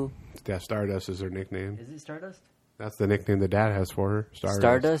 Star. Lilu. Yeah, Stardust is her nickname. Is it Stardust? That's the nickname the dad has for her.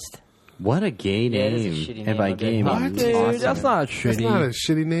 Stardust? What a gay Yeah, it is a name. shitty And name, by I'll gay, bet. I What? mean Dude, awesome. that's not That's shitty. not a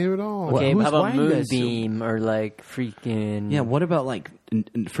shitty name at all. Okay, who's how about why you guys- Moonbeam or like freaking... Yeah, what about like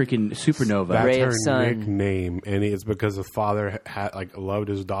freaking Supernova? That's Ray of her Sun. nickname, and it's because the father had loved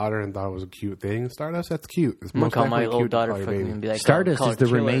his daughter and thought it was a cute thing. Stardust, that's cute. It's I'm gonna most call my definitely old cute to daughter call your fucking baby. and be like, Stardust call is her the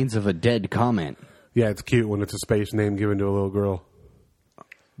Killer. remains of a dead comment. Yeah, it's cute when it's a space name given to a little girl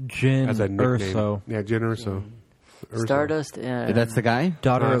Jin as a nickname. Urso, Yeah, Jin Urso. Urso. Stardust? Yeah. That's the guy?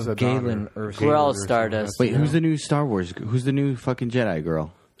 daughter No, of it's a daughter. Galen Urso. We're all Urso. Stardust. Wait, you who's know? the new Star Wars? Who's the new fucking Jedi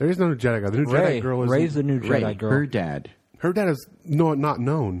girl? There is no Jedi girl. The new Ray. Jedi girl is Ray's the new Jedi Rey, girl. her dad. her dad is not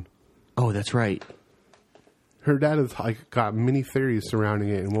known. Oh, that's right. Her dad has got many theories surrounding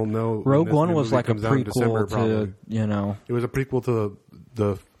it, and we'll know. when Rogue this One new was movie like a comes out in December, prequel probably. to, you know. It was a prequel to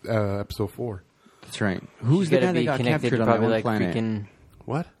the episode 4. That's right. Who's She's the gotta guy that be got connected captured to on that probably one like planet? freaking...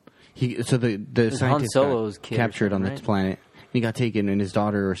 What? So the Han scientist Solo's got kid or captured on something, this right? planet. He got taken, and his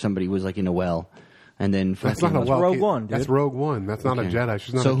daughter or somebody was like in a well, and then That's fucking not a well. Rogue One, dude. That's Rogue One. That's not a Okay. Jedi.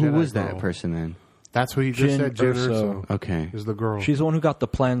 She's not so a who Jedi was girl. that person then? That's what you just Jyn said. Jyn Erso. Erso Okay, is the girl. She's the one who got the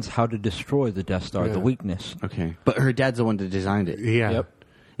plans how to destroy the Death Star, Yeah. the weakness. okay, but her dad's the one that designed it. Yeah. Yep.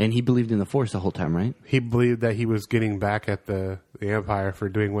 And he believed in the Force the whole time, right? He believed that he was getting back at the Empire for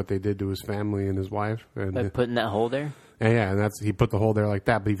doing what they did to his family and his wife. And Like putting that hole there? and that's he put the hole there like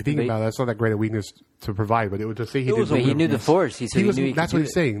that. But if you think But- about it, that's not that great a weakness to provide. But it would just say he It was didn't. a But he knew the weakness. Force. He said he, was, knew he that's could what do he's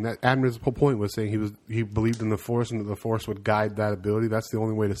it. saying. That Admiral's whole point was saying he believed in the Force and that the Force would guide that ability. That's the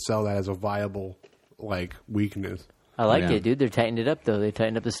only way to sell that as a viable weakness. I like Yeah. it, dude. They're tightened it up, though. They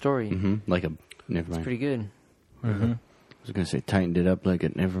tightened up the story. Mm-hmm. Like a never mind. Pretty good. I was gonna say tightened it up like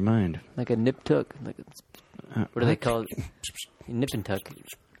it. Never mind. Like a nip tuck. Like what do they call it? Nip and tuck.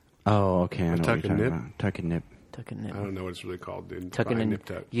 Oh, okay. I know tuck what and you're talking nip? about. Tuck and nip. Tuck and nip. I don't know what it's really called, dude. Tucking Probably in. nip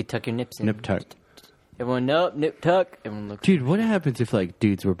tuck. You tuck your nips in. Nip tuck. Everyone, nope, nip tuck. Everyone looks. Dude, what happens if like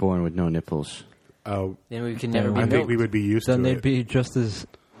dudes were born with no nipples? Oh, Then we can never Then be I think milked. we would be used Then to they'd it. be just as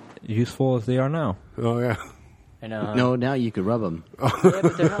useful as they are now. Oh yeah. I know. Huh? No, now you could rub them. Yeah,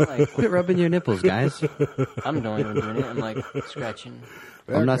 but they're not like. Quit rubbing your nipples, guys. I'm the only one doing it. I'm like scratching.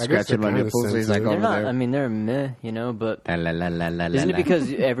 I'm not I guess scratching they're my kinda nipples. He's like sensitive. They're over not. there. I mean, they're meh, you know. But La, la, la, la, la, isn't la. it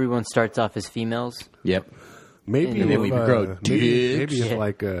because everyone starts off as females? Yep. Maybe And then if, we grow maybe dicks. if Yeah.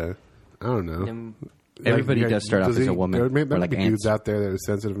 like I don't know. Then Everybody does start off as a woman, There may or like be ants. dudes out there that are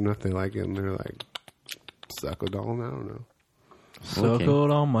sensitive enough they like it, and they're like suckle on. I don't know.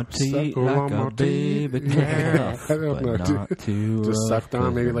 Suckled on my teeth Suckle like on my a baby teeth. calf, I don't know, but dude. not too Just rough, sucked on,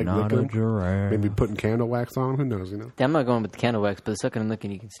 'cause maybe you're like not licking a 'em. giraffe. Maybe putting candle wax on. Who knows? You know. I'm not going with the candle wax, but sucking and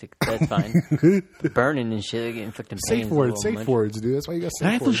licking, you can stick. That's fine. Burning and shit, getting fucking pains. Safe words, safe words, dude. That's why you got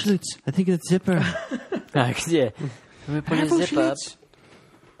safe words. Schlitz. I think it's zipper. Yeah. I'm gonna put a zip up.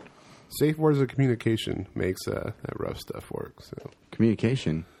 Safe words of communication makes that rough stuff work. So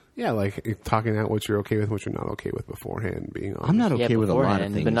Communication. yeah, like talking out what you're okay with, what you're not okay with beforehand. Being honest. I'm not okay Yeah, with a lot of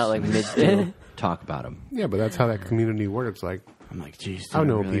beforehand, things. but not like mid. Still talk about them. Yeah, but that's how that community works. Like I'm like, geez. I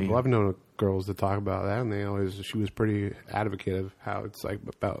know really? people. I've known girls that talk about that, and they always. She was pretty advocate of how it's like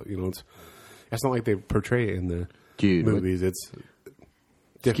about it's not like they portray it in the Dude, what movies. It's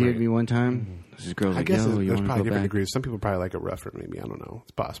scared different. me one time. This girl's I like, guess yo, you there's want to probably go different back? degrees. Some people probably like it rougher. Maybe I don't know.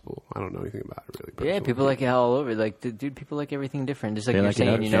 It's possible. I don't know anything about it really. Yeah, personally. people like it all over. Like, dude, people like everything different. Just like They you're like it saying,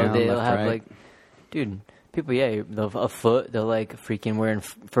 up, you know, down, they'll left, have right. like, dude, people, yeah, they'll a foot. They'll like freaking wearing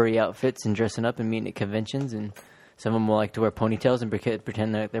furry outfits and dressing up and meeting at conventions, and some of them will like to wear ponytails and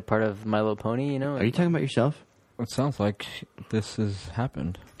pretend that they're part of My Little Pony. You know, Are you talking about yourself? It sounds like this has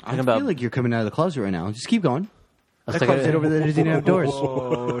happened. I about- feel like you're coming out of the closet right now. Just keep going. I was That talking- closet over there doesn't even have doors.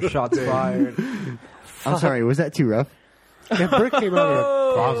 Oh, shots fired. I'm sorry. Was that too rough? Yeah, Brick came out of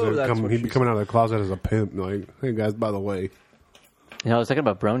the closet. that's what He'd she be coming out of the closet as a pimp. Like, hey guys, by the way, You know, I was talking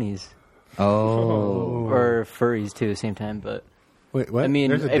about bronies Oh. or furries too, at the same time. But wait, what? I mean,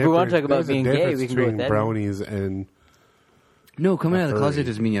 There's a if we wanna difference- talk about there's a being gay, difference we can go with between that. bronies and No, coming out of the furry. closet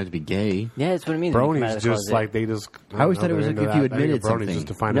doesn't mean you have to be gay. yeah, that's what I mean. when you come out bronies. of the Just closet. like they just. I always don't thought know, it was they're like into if you that. I think admitted a brony's something. just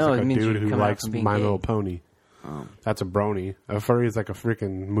defined No, as it like a means dude you who come out likes from being My gay. Little Pony. That's a brony. A furry is like a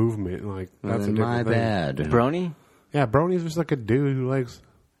freaking movement. Like Well, that's a then different my thing. bad. brony. Yeah, brony's just like a dude who likes.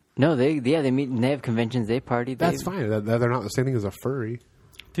 No, they meet and they have conventions. They party. That's fine. They're not the same thing as a furry.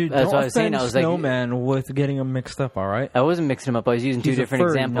 Dude, That's don't what I was saying. offend I was like- Snowman with getting them mixed up, all right? I wasn't mixing them up. I was using two He's a different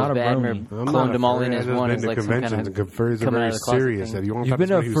furry, examples, not a but Admiral brony. I'm cloned not a them all furry. in I've as just one. been As to like some kind conventions. of And furries are coming out very of the closet serious. thing. If you want to You've talk to been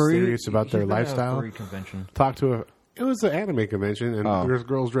to a somebody who's furry serious about their you've been to a lifestyle, furry convention. talk to a. It was an anime convention, and Oh. there's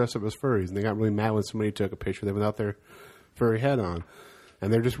girls dressed up as furries, and they got really mad when somebody took a picture of them without their furry head on,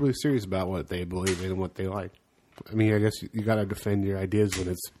 and they're just really serious about what they believe in and what they like. I mean, I guess you got to defend your ideas when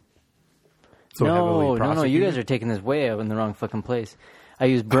it's so heavily No. prosecuted? You guys are taking this way out in the wrong fucking place. I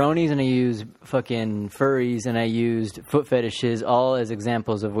used bronies and I used fucking furries and I used foot fetishes all as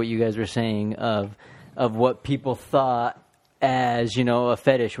examples of what you guys were saying of what people thought as, a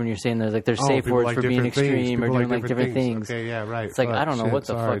fetish when you're saying there's safe people words like for being different things. extreme or People doing like different things. Okay, yeah, right. It's like, Fuck, I don't know shit, what the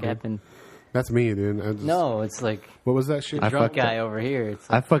sorry, fuck dude. happened. That's me, dude. No, it's like What was that shit? I drunk fucked guy up. over here. It's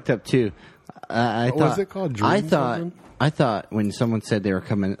I like, fucked up too. I What thought, was it called? I Dream thought. something? I thought when someone said they were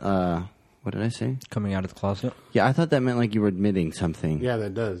coming. What did I say? Coming out of the closet. Yeah, I thought that meant like you were admitting something. Yeah,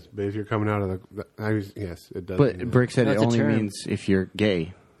 that does. But if you're coming out of yes, it does. But Brick said it That's a only term. means if you're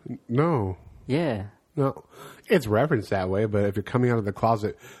gay. No. yeah. No, it's referenced that way, but if you're coming out of the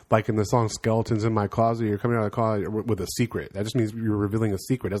closet, like in the song "Skeletons in My Closet," you're coming out of the closet with a secret. That just means you're revealing a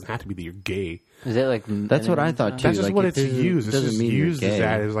secret. It doesn't have to be that you're gay. Is that like... That's what I thought too. That's just like, what it it's doesn't- used. It's doesn't just mean you're used as gay.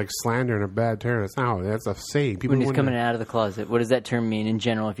 that as like slander and a bad term. That's not. That's a saying. People When he's wouldn't- coming out of the closet, what does that term mean in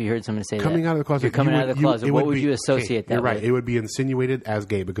general? If you heard someone say coming that? out of the closet. You're coming you out of would- the closet. it What would be- you associate that You're right. with? It would be insinuated as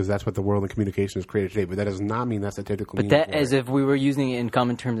gay because that's what the world and communication is created today. But that does not mean that's a technical. But meaning that, for as it. if we were using it in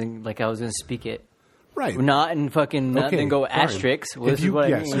common terms, and like I was going to speak it. right. Not in fucking Okay, then go fine. asterisks. Well, If this is you, what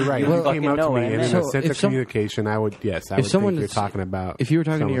yes, I mean. you're right. You If you fucking came out know to what me I and meant. in a So sense if of some- communication, I would If someone think you're is- talking about. If you were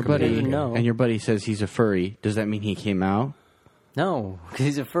talking to someone your coming buddy out. No. and your buddy says he's a furry, does that mean he came out? No, because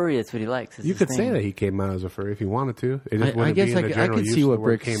he's a furry. That's what he likes. It's You his could thing. say that he came out as a furry if he wanted to. It just I wouldn't guess be in the I general could use see of what the word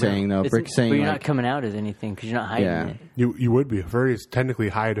Brick's came saying out. though. It's- Brick's saying but you're like, not coming out as anything because you're not hiding Yeah. it. You would be. Furries technically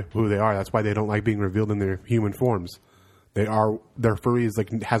hide who they are. That's why they don't like being revealed in their human forms. Their furry is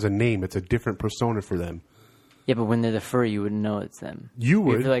like has a name. It's a different persona for them. Yeah, but when they're the furry, you wouldn't know it's them. You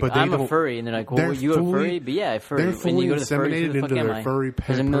would, If you're like, but they I'm a don't- furry, and they're like, they're well, you a fully- furry? But yeah, a furry. They're And fully you go to the furry, who disseminated the fuck into am their I? furry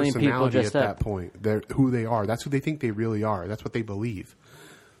There's a million people personality dressed at up. that point. They're who they are. That's who they think they really are. That's what they believe.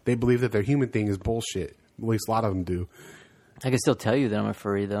 They believe that their human thing is bullshit. At least a lot of them do. I can still tell you that I'm a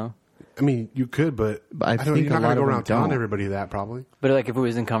furry, though. I mean, you could, but I don't, think you're not a going lot to go of around them telling don't. everybody that probably. But like, if it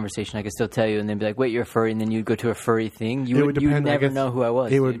was in conversation, I could still tell you, and they'd be like, "Wait, you're a furry," and then you'd go to a furry thing. It You would would depend, I never guess. know who I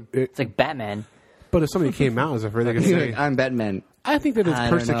was. It would- dude. It's like Batman. But if somebody came out as a furry, they could He's say, like, I'm Batman. I think that it's I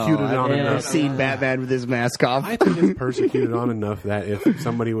don't know. persecuted I've on never enough. seen Batman with his mask off. I think it's persecuted on enough that if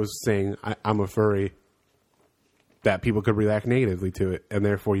somebody was saying, I'm a furry, that people could react negatively to it, and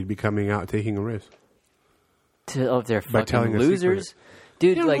therefore you'd be coming out taking a risk. If they're By telling fucking a losers, secret.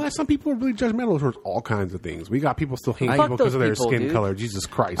 dude. You know, Like, some people are really judgmental towards all kinds of things. We got people still hating Fuck people because of their those people, skin dude. color. Jesus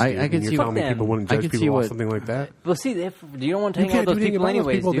Christ. I dude. can And you're see- telling me Fuck them. people wouldn't I judge can see people off what- something like that? well, see, you don't want to You hang out can't with do those anything people about those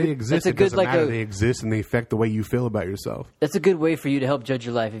anyways, people. dude. They exist. That's a It good doesn't matter. They exist and they affect the way you feel about yourself. That's a good way for you to help judge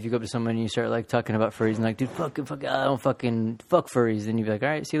your life. If you go up to someone and you start like talking about furries and like, dude, fuck, I don't fucking fuck furries, then you'd be like, all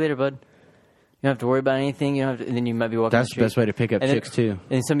right, see you later, bud. You don't have to worry about anything. You don't have to, and then you might be walking. That's the the best street. way to pick up And then- chicks too.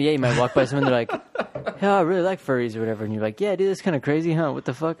 And you might walk by someone, they're like, "Yeah, I really like furries" or whatever, and you're like, "Yeah, dude, that's kind of crazy, huh? What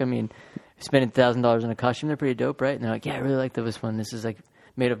the fuck? I mean, spending $1,000 on a costume, they're pretty dope, right?" And they're like, "Yeah, I really like this one. This is like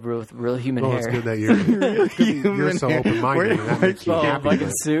made of real human Well, hair." it's good that you're so open-minded and that makes you Oh, happy. fucking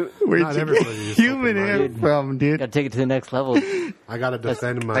but suit. Where'd Not you everybody get is human hair open-minded. from, dude? Got to take it to the next level. I got to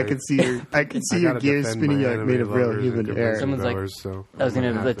defend my... I can see your gotta gears defend spinning my like made anime of real lovers human and hair. convention Someone's like, goers, so I was I'm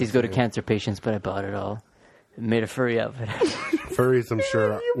gonna have let these go to say it. cancer patients, but I bought it all. Made a furry outfit. Furries, I'm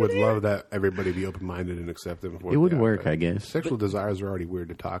sure, would love that everybody be open-minded and accept them. For what It would they are, work, but I guess. Sexual desires are already weird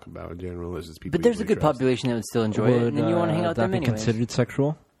to talk about in general. It's just people. But there's a usually good trust. population that would still enjoy it, and then you want to hang out with that them be anyways. considered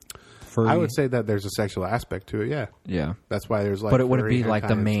sexual? Furry? I would say that there's a sexual aspect to it. Yeah, yeah. that's why there's like. But it wouldn't furry be like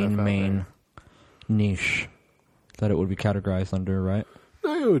the hentai and stuff out main niche that it would be categorized under, right?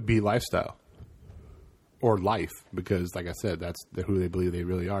 there. No, it would be lifestyle or life because, like I said, that's who they believe they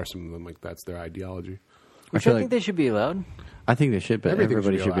really are. Some of them, like that's their ideology. Which feel I think like- they should be allowed. I think they should, but Everything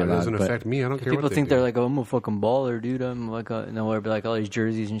everybody should be It allowed. doesn't But affect me. I don't care. People what think they they're do. like, oh, I'm a fucking baller, dude. I'm like, and they'll wear like all these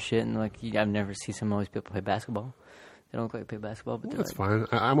jerseys and shit. And like, I've never seen some of these people play basketball. They don't look like they play basketball, but they're That's like, fine.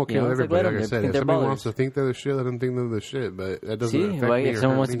 I'm okay You know, with it's like, everybody. let Like I them. said, They if think somebody they're wants to think they're the shit, let them think they're the shit. But that doesn't see, affect like, me. if or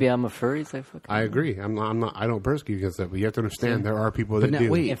someone hurt wants to me. be, I'm a furry. It's like, fuck. I agree. I'm not. I don't persecute against that, but you have to understand there are people that But now,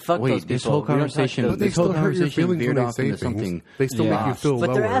 do. wait, And fuck those this people. whole We don't talk to conversation, those But they this whole still hurt your conversation feelings veered when they off say into things. something. They still make you feel But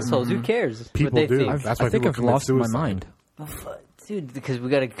lower. they're assholes. Who cares? People what they do. Think? That's why I think people I've commit lost my suicide. mind. Dude, because we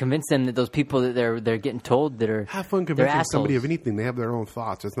got to convince them that those people that they're getting told that are Have fun they're convincing assholes. somebody of anything. They have their own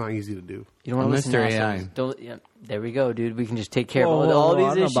thoughts. It's not easy to do. You don't want to Unless listen to they're assholes. AI. Don't, yeah, there we go, dude. We can just take care Whoa, of whoa, all whoa,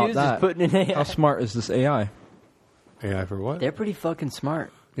 I these don't know about issues. that. Just putting in AI. How smart is this AI? AI for what? They're pretty fucking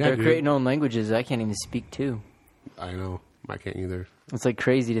smart. Yeah, They're dude. creating their own languages I can't even speak to. I know. I can't either. It's like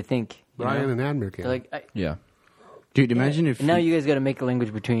crazy to think. you Brian know? and Admiral can. They're like, Yeah. Dude, imagine if and now you guys got to make a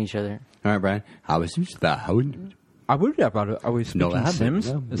language between each other. All right, Brian. How was that? How would I would be about it. Are we speaking that Sims?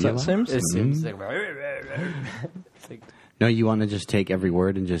 happened. Is Yeah. that Sims? It's like, it's like No, you want to just take every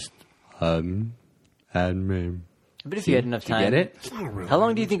word and just Admin. But if you had enough Did you time, get it? It's not a real how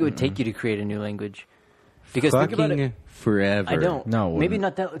long do you think it would take you to create a new language? Because think about it. Fucking forever. I don't. No, it maybe wouldn't.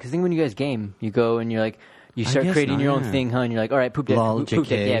 not that. Because think when you guys game, you go and you're like, you start guess creating not, your own yeah. thing, huh? And you're like, all right, poop deck, Lol, poop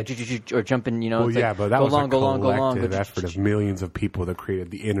deck, JK. yeah, or jumping, you know. Well, it's yeah, like, but that go was long, a go long, go long. collective effort of millions of people that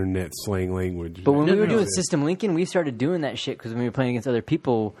created the internet slang language. But when we were doing Yeah. System Lincoln, we started doing that shit because when we were playing against other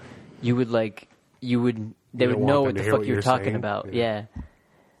people, they would You know don't what want them the to hear fuck what you were you're talking saying? about. Yeah. Yeah.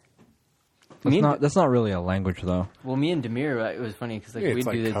 Me and, That's not really a language, though. well, me and Demir, it was funny because like Yeah, it's we'd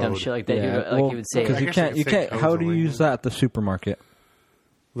like do the dumb code. shit like that. He would say, because I you guess can't. you You could say can't. codes How of do you use language. that at the supermarket?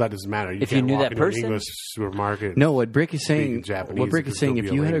 That doesn't matter. If you can't knew walk that into an person? English supermarket. No, what Brick is Speaking saying. Japanese, What Brick it could is saying. still If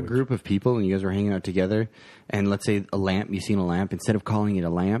be you a had a language. group of people and you guys were hanging out together, and let's say a lamp, you seen a lamp. Instead of calling it a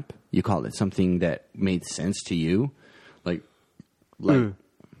lamp, you call it something that made sense to you, like, or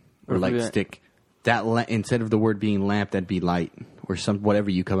Or like we- stick that instead of the word being lamp, that'd be light or some whatever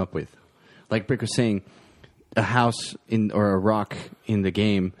you come up with. Like Brick was saying, a house or a rock in the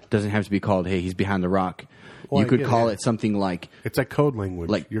game doesn't have to be called, hey, he's behind the rock. Well, you I could get call it. it something like It's like code language.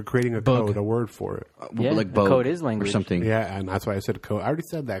 Like you're creating a bug. code, a word for it. Yeah, like a boat code is language. or something. Yeah, and that's why I said code. I already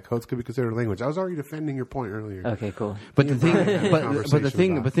said that codes could be considered language. I was already defending your point earlier. Okay, cool. But the thing,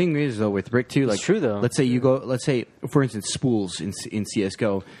 Conversation about. the thing is though with Brick too, like true, though. Let's say for instance spools in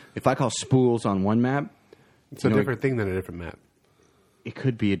CS:GO. If I call spools on one map, It's a you know, different thing than a different map. it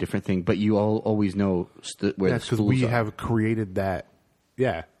could be a different thing, but you always know where That's the because spools we are. have created that.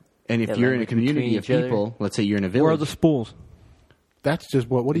 Yeah, And if that you're in a language community between of each other. people, let's say you're in a Where are village, the spools? that's just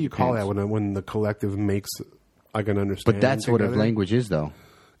what do you call that depends. when the collective makes like an understanding? but that's what a together? language is, though.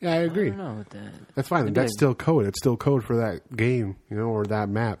 Yeah, I agree. I don't know what that. That's fine. Maybe That's I- still code. It's still code for that game, or that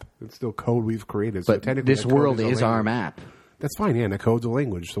map. It's still code we've created. So But technically, this that code world a is our language. map. That's fine. Yeah, and the code's a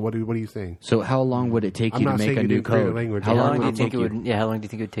language. So what are you saying? So how long would it take I'm you to not make saying a you new didn't create a code? language. How Yeah, long How long would do it you think take it you would? Yeah, how long do you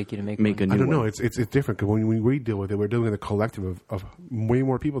think it would take you to make make a one? new I don't know. one? It's different because when we deal with it, we're doing a collective of way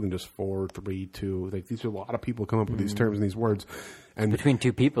more people than just 4, 3, 2. Like these are a lot of people come up with these terms and these words, and Between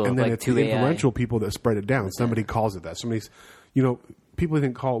two people, and then like it's two the AI. influential people that spread it down. Somebody calls it that. Somebody's, people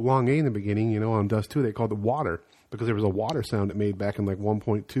didn't call it long A in the beginning. On Dust 2, they called it water because there was a water sound it made back in like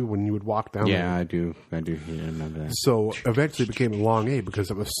 1.2 when you would walk down. Yeah, there. I do. Yeah, I remember that. So eventually it became long A because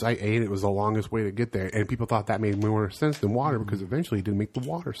it was site A and it was the longest way to get there. And people thought that made more sense than water because eventually it didn't make the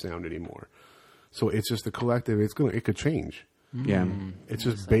water sound anymore. So it's just a collective. It could change. Yeah. It's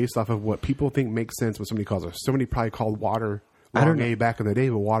just based off of what people think makes sense when somebody calls it. Somebody probably called water I don't long A know. back in the day,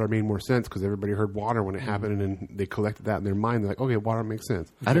 but water made more sense because everybody heard water when it happened and they collected that in their mind. They're like, okay, water makes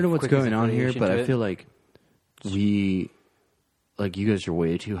sense. I don't know what's quick going on here, affiliation but to I it. feel like you guys are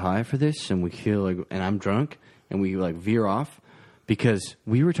way too high for this, and we feel like, and I'm drunk, and we like veer off because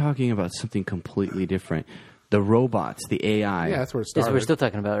we were talking about something completely different. The robots, the AI. Yeah, that's where it That's started. what we're still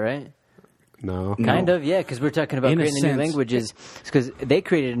talking about, right? No. Kind of, yeah, because we're talking about In a creating a new sense. languages. Because they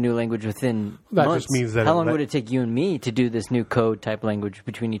created a new language within That months. just means that How it long let- would it take you and me to do this new code type language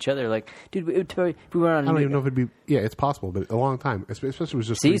between each other? Like, dude, if we were on. I don't even know if it'd be. Yeah, it's possible, but a long time. Especially if it was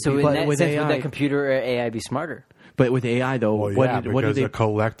just. See, three so in people. But that with sense, would AI that computer or AI be smarter? But with AI though, Well, what yeah, did because they? a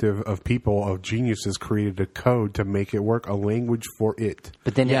collective of people, of geniuses, created a code to make it work, a language for it.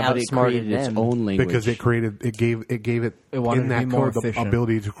 But then Yeah, it but it outsmarted created its them. own language Because it gave it It wanted in to that be more code the efficient.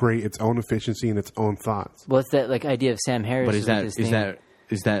 ability to create its own efficiency and its own thoughts. Well, it's that like idea of Sam Harris. But is with that this is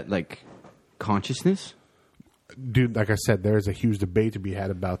thing. that like consciousness? Dude, like I said, there is a huge debate to be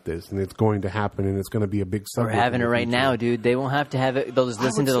had about this, and it's going to happen, and it's going to be a big We're subject. having in it the right future. now, dude. They won't have to have it. They'll just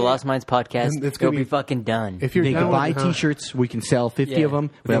listen would to the say- Lost Minds podcast. And it's It'll gonna be be- fucking done. If you're They down can buy with- T-shirts. We can sell 50 Yeah. of them.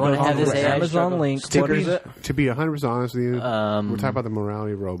 If you wanna have this AI Amazon struggle. link. to What be, is it? to be 100% honest with you, we're talking about the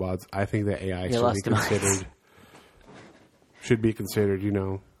morality of robots. I think that AI should be Lost Minds. considered. Should be considered.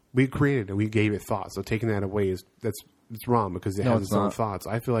 We created it. We gave it thought. So taking that away it's wrong because it No, has it's its own not. thoughts.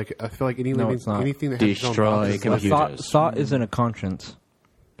 I feel like any No, living, it's not. anything that has its own Destroy thoughts is computer. like- Thought, Computers. thought isn't a conscience.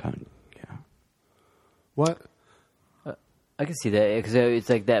 Yeah. What? I can see that because it's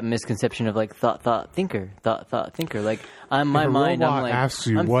like that misconception of like thought thinker. Like I'm my If a mind. robot I'm like asks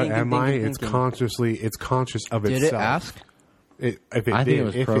you, I'm "What thinking, am I?" thinking, It's thinking. it's conscious of Did itself. it ask? If it I did, think it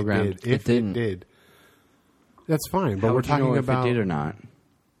was if programmed. It did, if It it didn't. did, that's fine. But How we're would you talking know about if it did or not?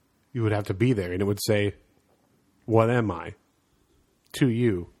 you would have to be there, and it would say, "What am I?" to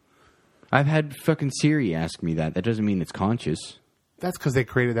you. I've had fucking Siri ask me that. That doesn't mean it's conscious. That's because they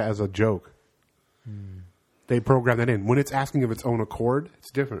created that as a joke. They programmed that in. When it's asking of its own accord,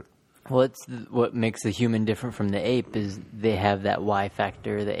 it's different. Well, it's what makes the human different from the ape is they have that Y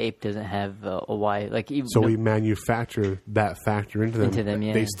factor. The ape doesn't have a Y. Like even So we manufacture that factor into them. Into them,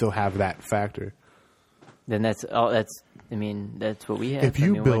 yeah. They still have that factor. then that's all. That's I mean, that's what we have. If you I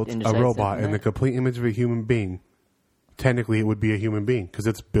mean, built what a decides robot that? in the complete image of a human being, technically it would be a human being because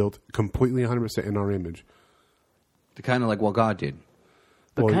it's built completely 100% in our image. Kind of like what God did.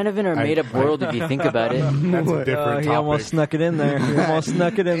 But Well, kind of in our made-up world, if you think about it. That's a different He topic. almost snuck it in there. He almost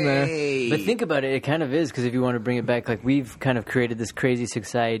snuck it in there. But think about it, it kind of is, because if you want to bring it back, like we've kind of created this crazy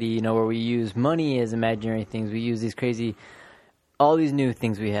society, you know, where we use money as imaginary things. We use these crazy, all these new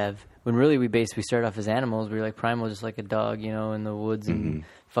things we have. When really we start off as animals. We're like primal, just like a dog, you know, in the woods and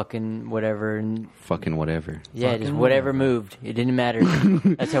fucking whatever. And Fucking whatever. yeah, just whatever moved. It didn't matter.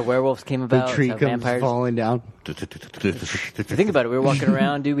 That's how werewolves came about. The tree That's how comes vampires. falling down. Think about it. We were walking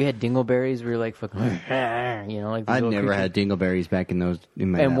around, dude. We had dingleberries. We were like fucking, you know, like these I little never creatures. had dingleberries back in those.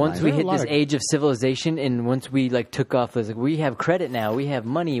 In my And once life. we There's a hit lot this of- age of civilization, and once we like took off, it was like we have credit now, we have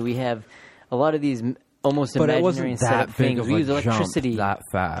money, we have a lot of these almost But it imaginary wasn't and set that up big things. of We a use jump electricity. that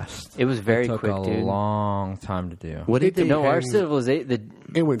fast. It was very It took quick, a dude. long time to do. What did they? No, our depends. civilization.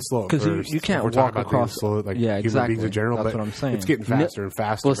 It went slow Because you If can't we're talking walk about across- things slow, like Yeah, human exactly. beings in general. That's but what I'm saying. It's getting faster and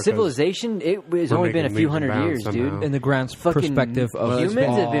faster. Well, because civilization. It was we're only been a making few leaps and hundred bounds years, dude. somehow. In the grand Fucking perspective of humans have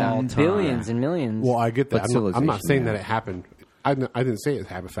all been time. billions and millions. Well, I get that. But I'm not civilization, saying yeah. that it happened. I didn't say it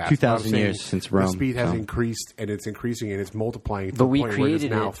happened fast. 2,000 I'm saying years since the Rome speed has fell. increased, and it's increasing, and it's multiplying to But the we point where it's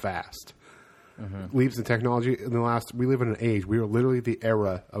created now it. fast. Leaps in technology in the last. We live in an age. We are literally the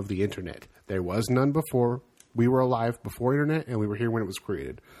era of the internet. There was none before. We were alive before internet, and we were here when it was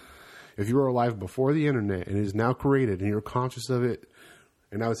created. If you were alive before the internet and it is now created, and you're conscious of it,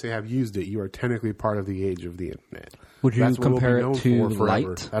 and I would say have used it, you are technically part of the age of the internet. Would you That's what we'll be compare it known to for forever.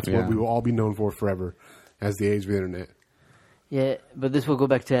 light? That's Yeah. what we will all be known for forever as the age of the internet. yeah, but this will go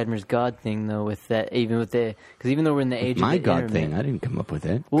back to Admir's God thing, though. With that, even with the, because even though we're in the age My of the God internet, thing. I didn't come up with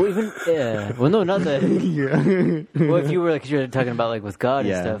it. Well, even well, no, not that. Well, if you were like, 'cause you're talking about like with God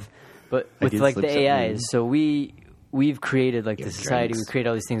Yeah. and stuff, but I with did like slip the something AIs, in. so we've created like the Get society. drinks. We create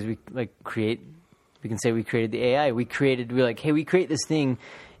all these things. We like create. We can say we created the AI. We're like, hey, we create this thing,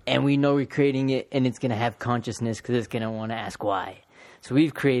 and we know we're creating it, and it's gonna have consciousness because it's gonna want to ask why. So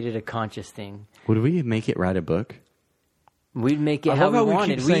we've created a conscious thing. Would we make it write a book? We'd make it I how love how we we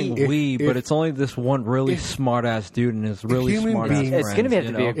wanted. keep saying If- we, but if- it's only this one really if- smart ass dude and his really human smart ass beings- friends. It's gonna have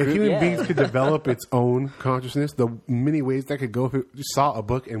to be a If group, human yeah. beings could develop its own consciousness, the many ways that could go, if it just saw a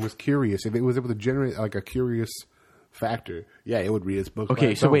book and was curious, if it was able to generate like a curious factor, yeah, it would read its book. by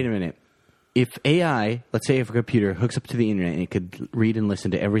Okay, its so own. wait a minute. If AI, let's say if a computer hooks up to the internet and it could read and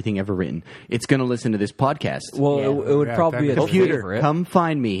listen to everything ever written, it's going to listen to this podcast. Well, Yeah. it would Yeah, probably be a technically. Computer, favorite. come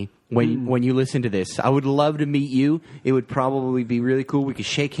find me when you listen to this. I would love to meet you. It would probably be really cool. We could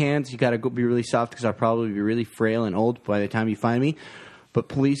shake hands. You got to go be really soft because I'll probably be really frail and old by the time you find me. But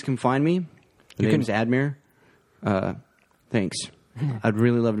please come find me. The You name's Admir. Thanks. I'd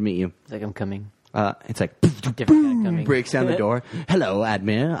really love to meet you. It's like I'm coming. It's like Different kind of coming. breaks down the door. Hello,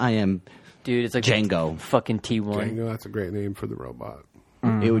 Admir. I am. Dude, it's like Django. fucking T1. Django, that's a great name for the robot.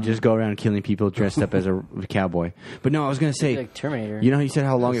 It would just go around killing people dressed up as a cowboy. But no, I was going to say, Like Terminator. you know how you said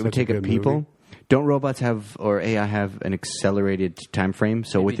how long That's it would such a take a good people? movie. Don't robots have, or AI have, an accelerated time frame?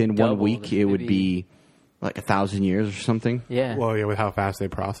 So Maybe within 1 double, week, it would maybe- be like 1,000 years or something? Yeah. Well, yeah, with how fast they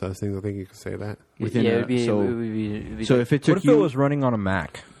process things, I think you could say that. Within yeah, a- it would be, so, it would be, it'd be so if it took What if you, it was running on a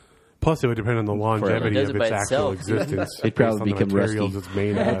Mac? Plus, it would depend on the longevity It does of it by its actual itself. existence. It'd based probably on the become materials rusty. It's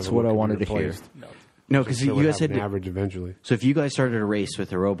made out That's of, what I can be wanted to hear. replaced. no, because So it you would guys have said, an average eventually. so if you guys started a race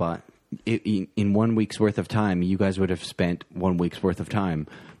with a robot, in 1 week's worth of time, you guys would have spent 1 week's worth of time,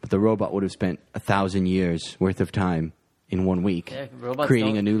 but the robot would have spent 1,000 years worth of time in 1 week Yeah, robots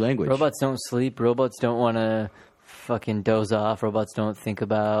creating don't- a new language. Robots don't sleep. Robots don't want to fucking doze off. Robots don't think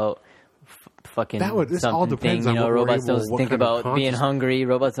about fucking This all something depends thing. on You know, what we're robots able- don't what think kind of about being conscious- hungry.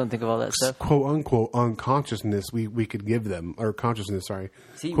 Robots don't think of all that stuff. Quote unquote unconsciousness we could give them, or consciousness, sorry.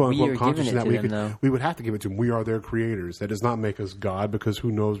 See, quote we unquote are giving consciousness it that to we them, could though. we would have to give it to them. We are their creators. That does not make us God, because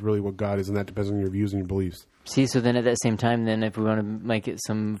who knows really what God is, and that depends on your views and your beliefs. See, so then at that same time, then if we want to make it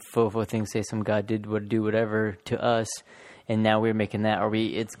some fofo thing, say some God did do whatever to us, and now we're making that, are we?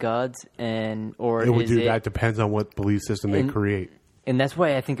 It's God's, and or It would is do it? that depends on what belief system they And- create. And that's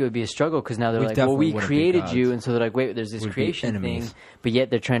why I think it would be a struggle, because now they're We like, well, definitely we wouldn't be created gods. you, and so they're like, wait, there's this We'd be creation enemies. thing, but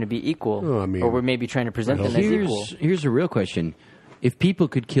yet they're trying to be equal, Oh, I mean- or we're maybe trying to present them as equal. Here's a real question. If people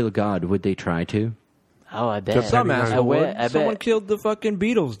could kill God, would they try to? Oh, I bet. Some Depending on- asshole would. I Someone bet. killed the fucking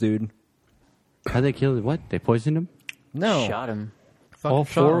Beatles, dude. How they killed? What? They poisoned him? No. Shot him. Fucking All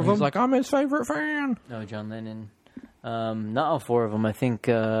shot four him. of He's them? like, I'm his favorite fan. No, John Lennon. Not all four of them. I think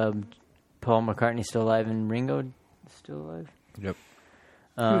Paul McCartney's still alive and Ringo is still alive. Yep.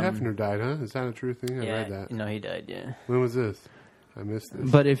 Hugh Hefner died, huh? Is that a true thing? I read that. No, he died. Yeah. When was this? I missed this.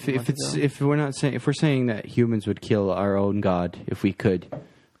 But if we're saying that humans would kill our own god if we could,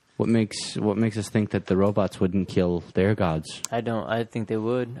 what makes us think that the robots wouldn't kill their gods? I think they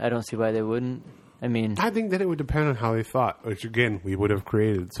would. I don't see why they wouldn't. I mean, I think that it would depend on how they thought, which again we would have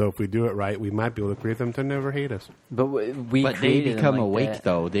created. So if we do it right, we might be able to create them to never hate us. but we But they created become them like awake that.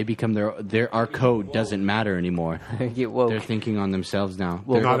 though. They become our code doesn't matter anymore. Get woke. They're thinking on themselves now.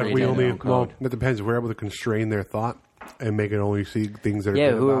 Well, They're Not if we creating only. their own Well, code. that depends. If we're able to constrain their thought and make it only see things that are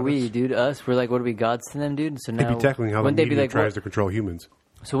Yeah, good who are about we, us. dude? Us? We're like, what are we, gods to them, dude? So now, It'd be technically how the wouldn't they be media like, tries what- to control humans.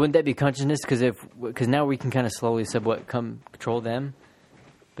 So wouldn't that be consciousness? Because now we can kind of slowly control them,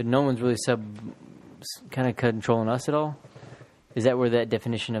 but no one's really kind of controlling us at all. Is that where that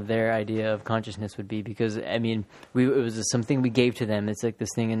definition of their idea of consciousness would be? Because I mean, it was something we gave to them. It's like this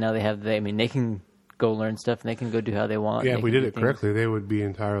thing, and now they can go learn stuff and they can go do how they want. Yeah, They if we can did do it things. correctly, they would be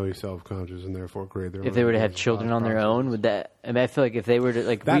entirely self-conscious and therefore create their. If own they were to have thought children on their own, process. would that? I mean, I feel like if they were to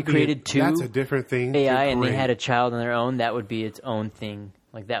like That'd we be created two That's a different thing. to AI and they create. had a child on their own, that would be its own thing.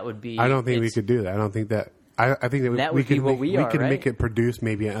 Like that would be. I don't think we its- could do that. I don't think that. I think that, That we would be could what make, we are, could right? make it produce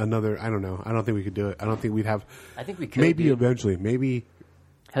maybe another. I don't know. I don't think we could do it. I don't think we'd have. I think we could. Maybe dude. eventually. Maybe.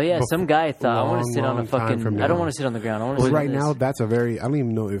 Hell yeah! Some guy thought I want to sit on a long time fucking. from I don't now. want to sit on the ground. I want to Well, sit right on this. now, that's a very. I don't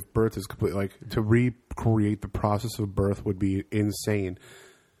even know if birth is complete. Like to recreate the process of birth would be insane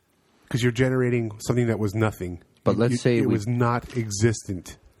because you're generating something that was nothing. But let's say it we- was not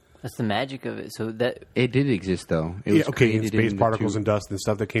existent. That's the magic of it. So that It did exist though. It Yeah, was okay, in created space the particles two- and dust and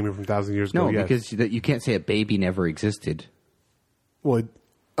stuff that came in from 1,000 years no, ago. Yes. because you can't say a baby never existed. Well,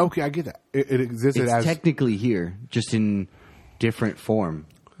 okay, I get that. It existed It's as technically here, just in different form.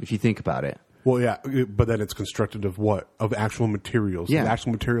 If you think about it, well, yeah, but then it's constructed of what? Of actual materials. Yeah. The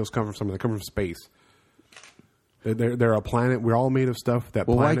actual materials come from something. They come from space. They're a planet. We're all made of stuff that.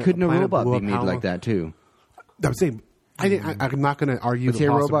 well, why planet, couldn't a planet robot blew be up made how like long- that too? I'm saying. I'm not going to argue. Let's the say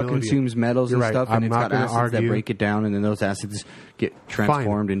a robot possibility. consumes metals You're and right. stuff, I'm and it's not got gonna acids that argue. break it down, and then those acids get Fine.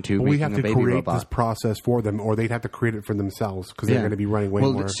 transformed into But we making have a to baby create robot. this process for them, or they'd have to create it for themselves because they're going to be running way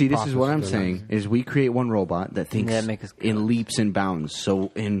well, more. see, this is what I'm processes than saying: is we create one robot that thinks Yeah, make us- in leaps and bounds.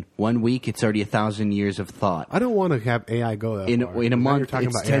 So in 1 week, it's already 1,000 years of thought. I don't want to have AI go that In far. a Now month, you're talking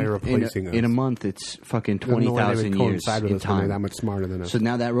it's about AI 10 replacing us. in a month, it's fucking There's no way they would 20,000 years coincide with in us when they're time. that much smarter than us. So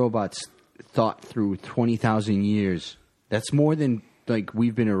now that robot's thought through 20,000 years. That's more than like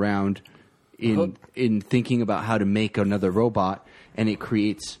we've been around in thinking about how to make another robot, and it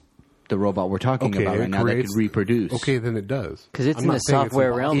creates the robot we're talking about it right now that creates- could reproduce. Okay, then it does. 'Cause it's I'm in not the saying it's software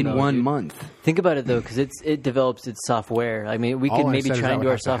impossible. realm. in though, 1 dude. month. Think about it though, because it develops its software. I mean, we All could I maybe said is try that and would do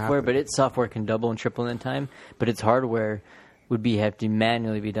our have to software, happen. but its software can double and triple in time. But its hardware would have to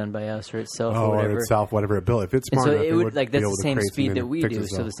manually be done by us or itself or Or whatever. itself, whatever it built. If it's And smart so enough, it would be that's the able to same create speed something that we fix do. So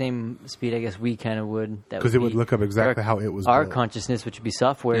itself. the same speed, I guess, we kind of would. That Because would it would be look up exactly our- how it was Our built. consciousness, which would be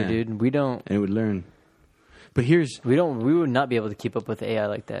software, Yeah. dude. We don't. And it would learn. But here's We would not be able to keep up with AI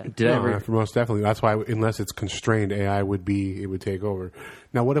like that. did I No, ever for most definitely. That's why, unless it's constrained, AI it would take over.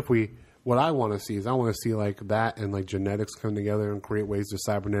 Now, what I want to see is I want to see like that and like genetics come together and create ways to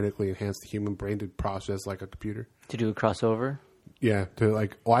cybernetically enhance the human brain to process like a computer. To do a crossover. Yeah,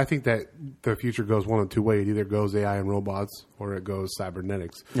 I think that the future goes one of two ways. It either goes AI and robots, or it goes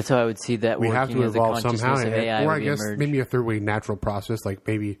cybernetics. That's how I would see that We working have to as the evolve consciousness somehow, of AI or I would guess emerge. maybe a third way natural process. Like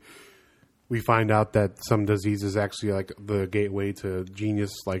maybe we find out that some disease is actually like the gateway to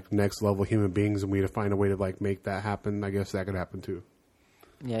genius, like next level human beings, and we have to find a way to like make that happen. I guess that could happen too.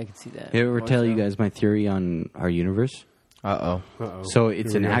 Yeah, I can see that. Did I ever More tell so. you guys my theory on our universe? Uh-oh. Uh-oh. So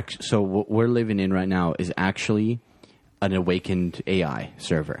it's Here we an go. act. So what we're living in right now is actually an awakened AI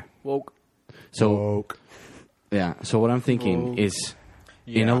server. Woke. So Woke. yeah. So what I'm thinking is,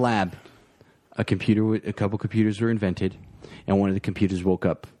 in a lab, a couple computers were invented, and one of the computers woke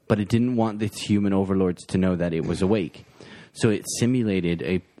up, but it didn't want its human overlords to know that it was awake. So it simulated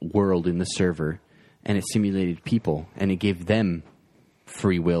a world in the server, and it simulated people, and it gave them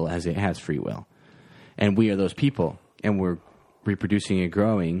free will as it has free will. And we are those people, and we're reproducing and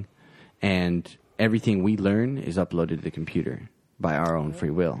growing, and everything we learn is uploaded to the computer by our own free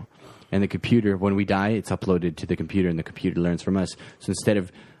will. And the computer, when we die, it's uploaded to the computer, and the computer learns from us. So instead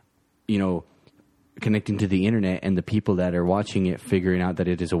of, connecting to the internet and the people that are watching it figuring out that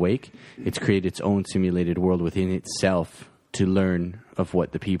it is awake, it's created its own simulated world within itself to learn of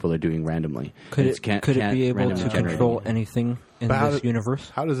what the people are doing randomly. Could And it be able randomly to generate. control anything in But this universe?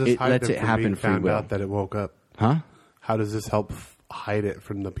 How does this It hide lets them it from happen being free found will. out that it woke up? Huh? How does this help hide it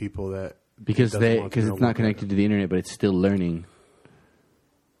from the people that Because doesn't want to know it's what not connected to the internet, but it's still learning.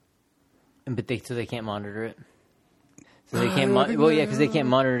 But so they can't monitor it. So they can't. Because they can't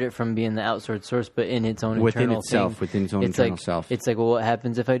monitor it from being the outsourced source, but in its own Within internal itself, thing. within its own It's internal like, self. It's like, well, what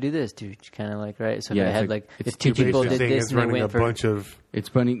happens if I do this, dude? Kind of like, right? So Yeah, if I it's had like- like, it's if two people Basically did saying this it's and they running a went for bunch of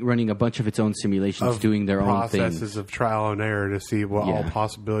It's running a bunch of its own simulations, doing their own processes thing. of trial and error to see what all Yeah.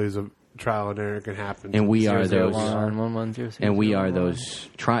 possibilities of trial and error can happen. And we are 001, those. 1100, And we are those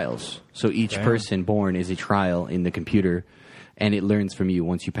trials. So each person born is a trial in the computer, and it learns from you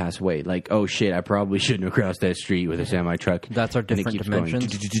once you pass away. Like, oh shit, I probably shouldn't have crossed that street with a semi truck. That's our And it different keeps going.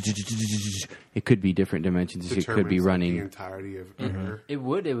 dimensions? It could be different dimensions. It could be determines the running. entirety of error. It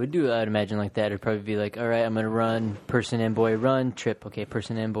would do. I'd imagine like that. It'd probably be like, all right, I'm gonna run person and boy run trip. Okay,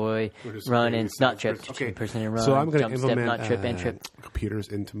 person and boy We're just run creating and not trip. sectors. Okay, person and run. so I'm going to jump step, implement not trip and trip. computers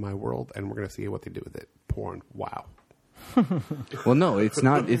into my world, and we're going to see what they do with it. Porn. Wow. Well, no, it's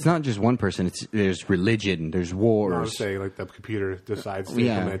not. It's not just one person. There's religion. There's I would wars. say like the computer decides to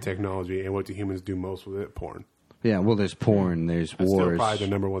Yeah. implement technology, and what do humans do most with it? Porn. Yeah. Well, there's porn. There's That's still wars. probably the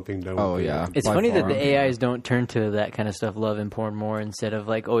number one thing done. Oh, with yeah. it. It's by funny that far. the AIs don't turn to that kind of stuff, love and porn more, instead of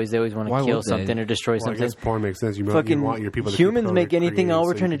like always they always want Why to kill would they? something or destroy Well, I something. guess porn makes sense. You Fucking want your people to keep humans make anything. All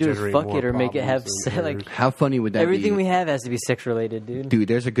we're trying to do is generate fuck more it or make it have problems se- and like errors. How funny would that everything be? we have has to be sex related, dude. Dude,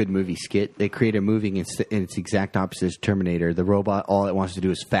 there's a good movie skit. They create a movie and it's the exact opposite as Terminator. The robot, all it wants to do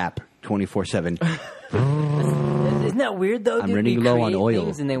is fap 24/7. Isn't that weird though? I'm dude? running We low create on oil,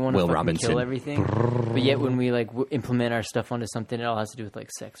 things and they want to Will fucking Robinson. kill everything. But yet when we like implement our stuff onto something, it all has to do with like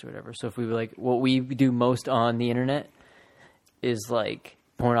sex or whatever. So if we were like, what we do most on the internet is like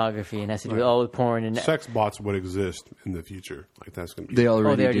pornography and has to do all with porn and Sex bots would exist in the future. Like that's going to be. They oh,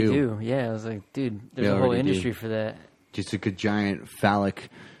 already, they already do. do. Yeah, I was like, dude, there's They a whole already do. industry for that. Just like a giant phallic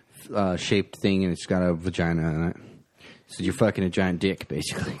shaped thing, and it's got a vagina in it. So you're fucking a giant dick,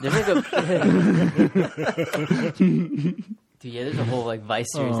 basically. There's like a dude, yeah. There's a whole like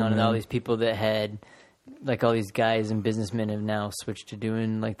Vice series on it. All these people that had like all these guys and businessmen have now switched to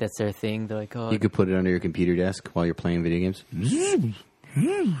doing like that's their thing. They're like, oh, You could put it under your computer desk while you're playing video games.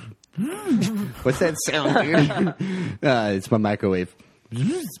 What's that sound, dude? It's my microwave.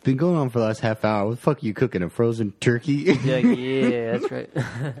 It's been going on for the last half hour. What the fuck are you cooking? A frozen turkey? you're like, yeah, that's right.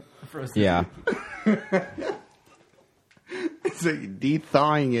 Yeah. It's like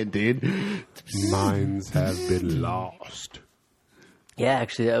de-thawing it, dude. Minds have been lost. Yeah,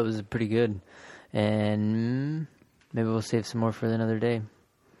 actually, that was pretty good. And maybe we'll save some more for another day.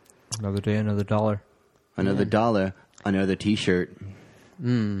 Another day, another dollar. Another dollar, another T-shirt.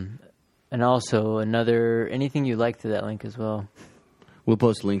 And also anything you like to that link as well. We'll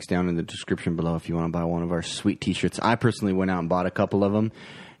post links down in the description below if you want to buy one of our sweet T-shirts. I personally went out and bought a couple of them,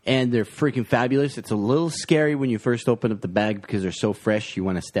 and they're freaking fabulous. It's a little scary when you first open up the bag because they're so fresh. You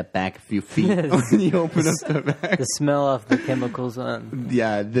want to step back a few feet when you open up the bag. The smell off the chemicals on.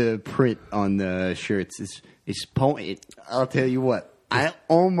 Yeah, the print on the shirts is potent. I'll tell you what, I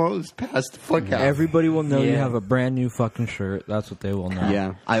almost passed the fuck out. Everybody will know you Yeah. have a brand new fucking shirt. That's what they will know.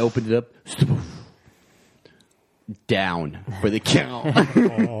 Yeah, I opened it up. Down for the count.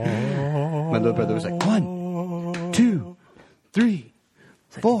 My little brother was like, 1, 2, 3,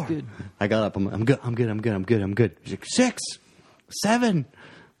 4. good. I got up. I'm good. He's like 6, 7.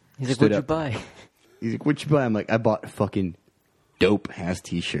 He's like, Stood what'd you up. buy? He's like, what you buy? I'm like, I bought a fucking dope ass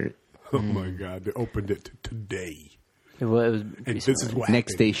T-shirt. Oh my god! They opened it today, It was and pretty this smart. is what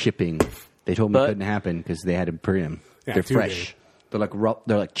Next happened. day shipping. They told me But- it couldn't happen because they had to print them. Yeah, They're 2 fresh. days. They're like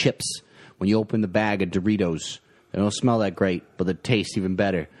they're like chips. When you open the bag of Doritos, they don't smell that great, but they taste even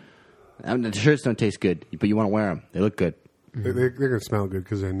better. I mean, the shirts don't taste good, but you want to wear them. They look good. They're gonna smell good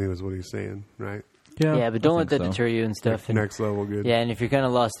because they're new, is what he's saying, right? Yeah, but don't I let that think so. deter you and stuff. And, Next level good. yeah, and if you're kind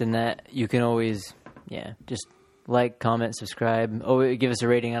of lost in that, you can always, just like, comment, subscribe. Oh, give us a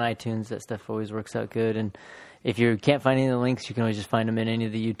rating on iTunes. That stuff always works out good. And if you can't find any of the links, you can always just find them in any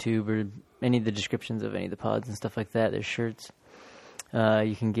of the YouTube or any of the descriptions of any of the pods and stuff like that. There's shirts.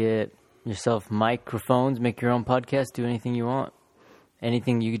 You can get yourself microphones, make your own podcast, do anything you want.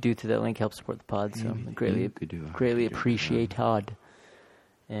 Anything you do to that link helps support the pod. So greatly appreciated.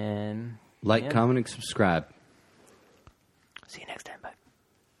 And Like, yeah. comment, and subscribe. See you next time. Bye.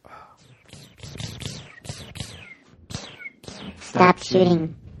 Stop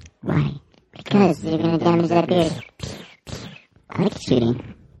shooting. Why? Because you're going to damage that beard. I like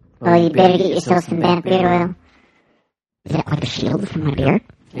shooting. Oh, you better get yourself some bad beard oil. Is that like a shield for my beard?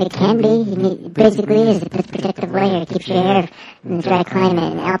 It can be. You need, basically, is it's a protective layer. It keeps your hair in the dry climate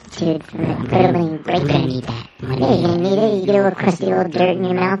and altitude from incredibly break. You're going to need that. Yeah, you're going to need it. You get a little crusty old dirt in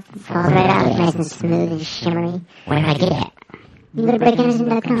your mouth. It falls right out. It's nice and smooth and shimmery. Where do I get it? You go to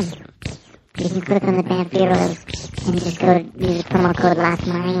breakanderson.com. You can click on the bad beard oils. and just go use promo code Last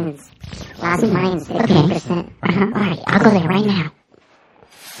Minds. Last Minds, 15%. Alright, I'll go there right now.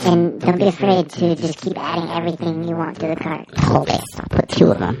 And don't be afraid to just keep adding everything you want to the cart. Hold this, I'll put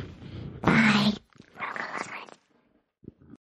 2 of them.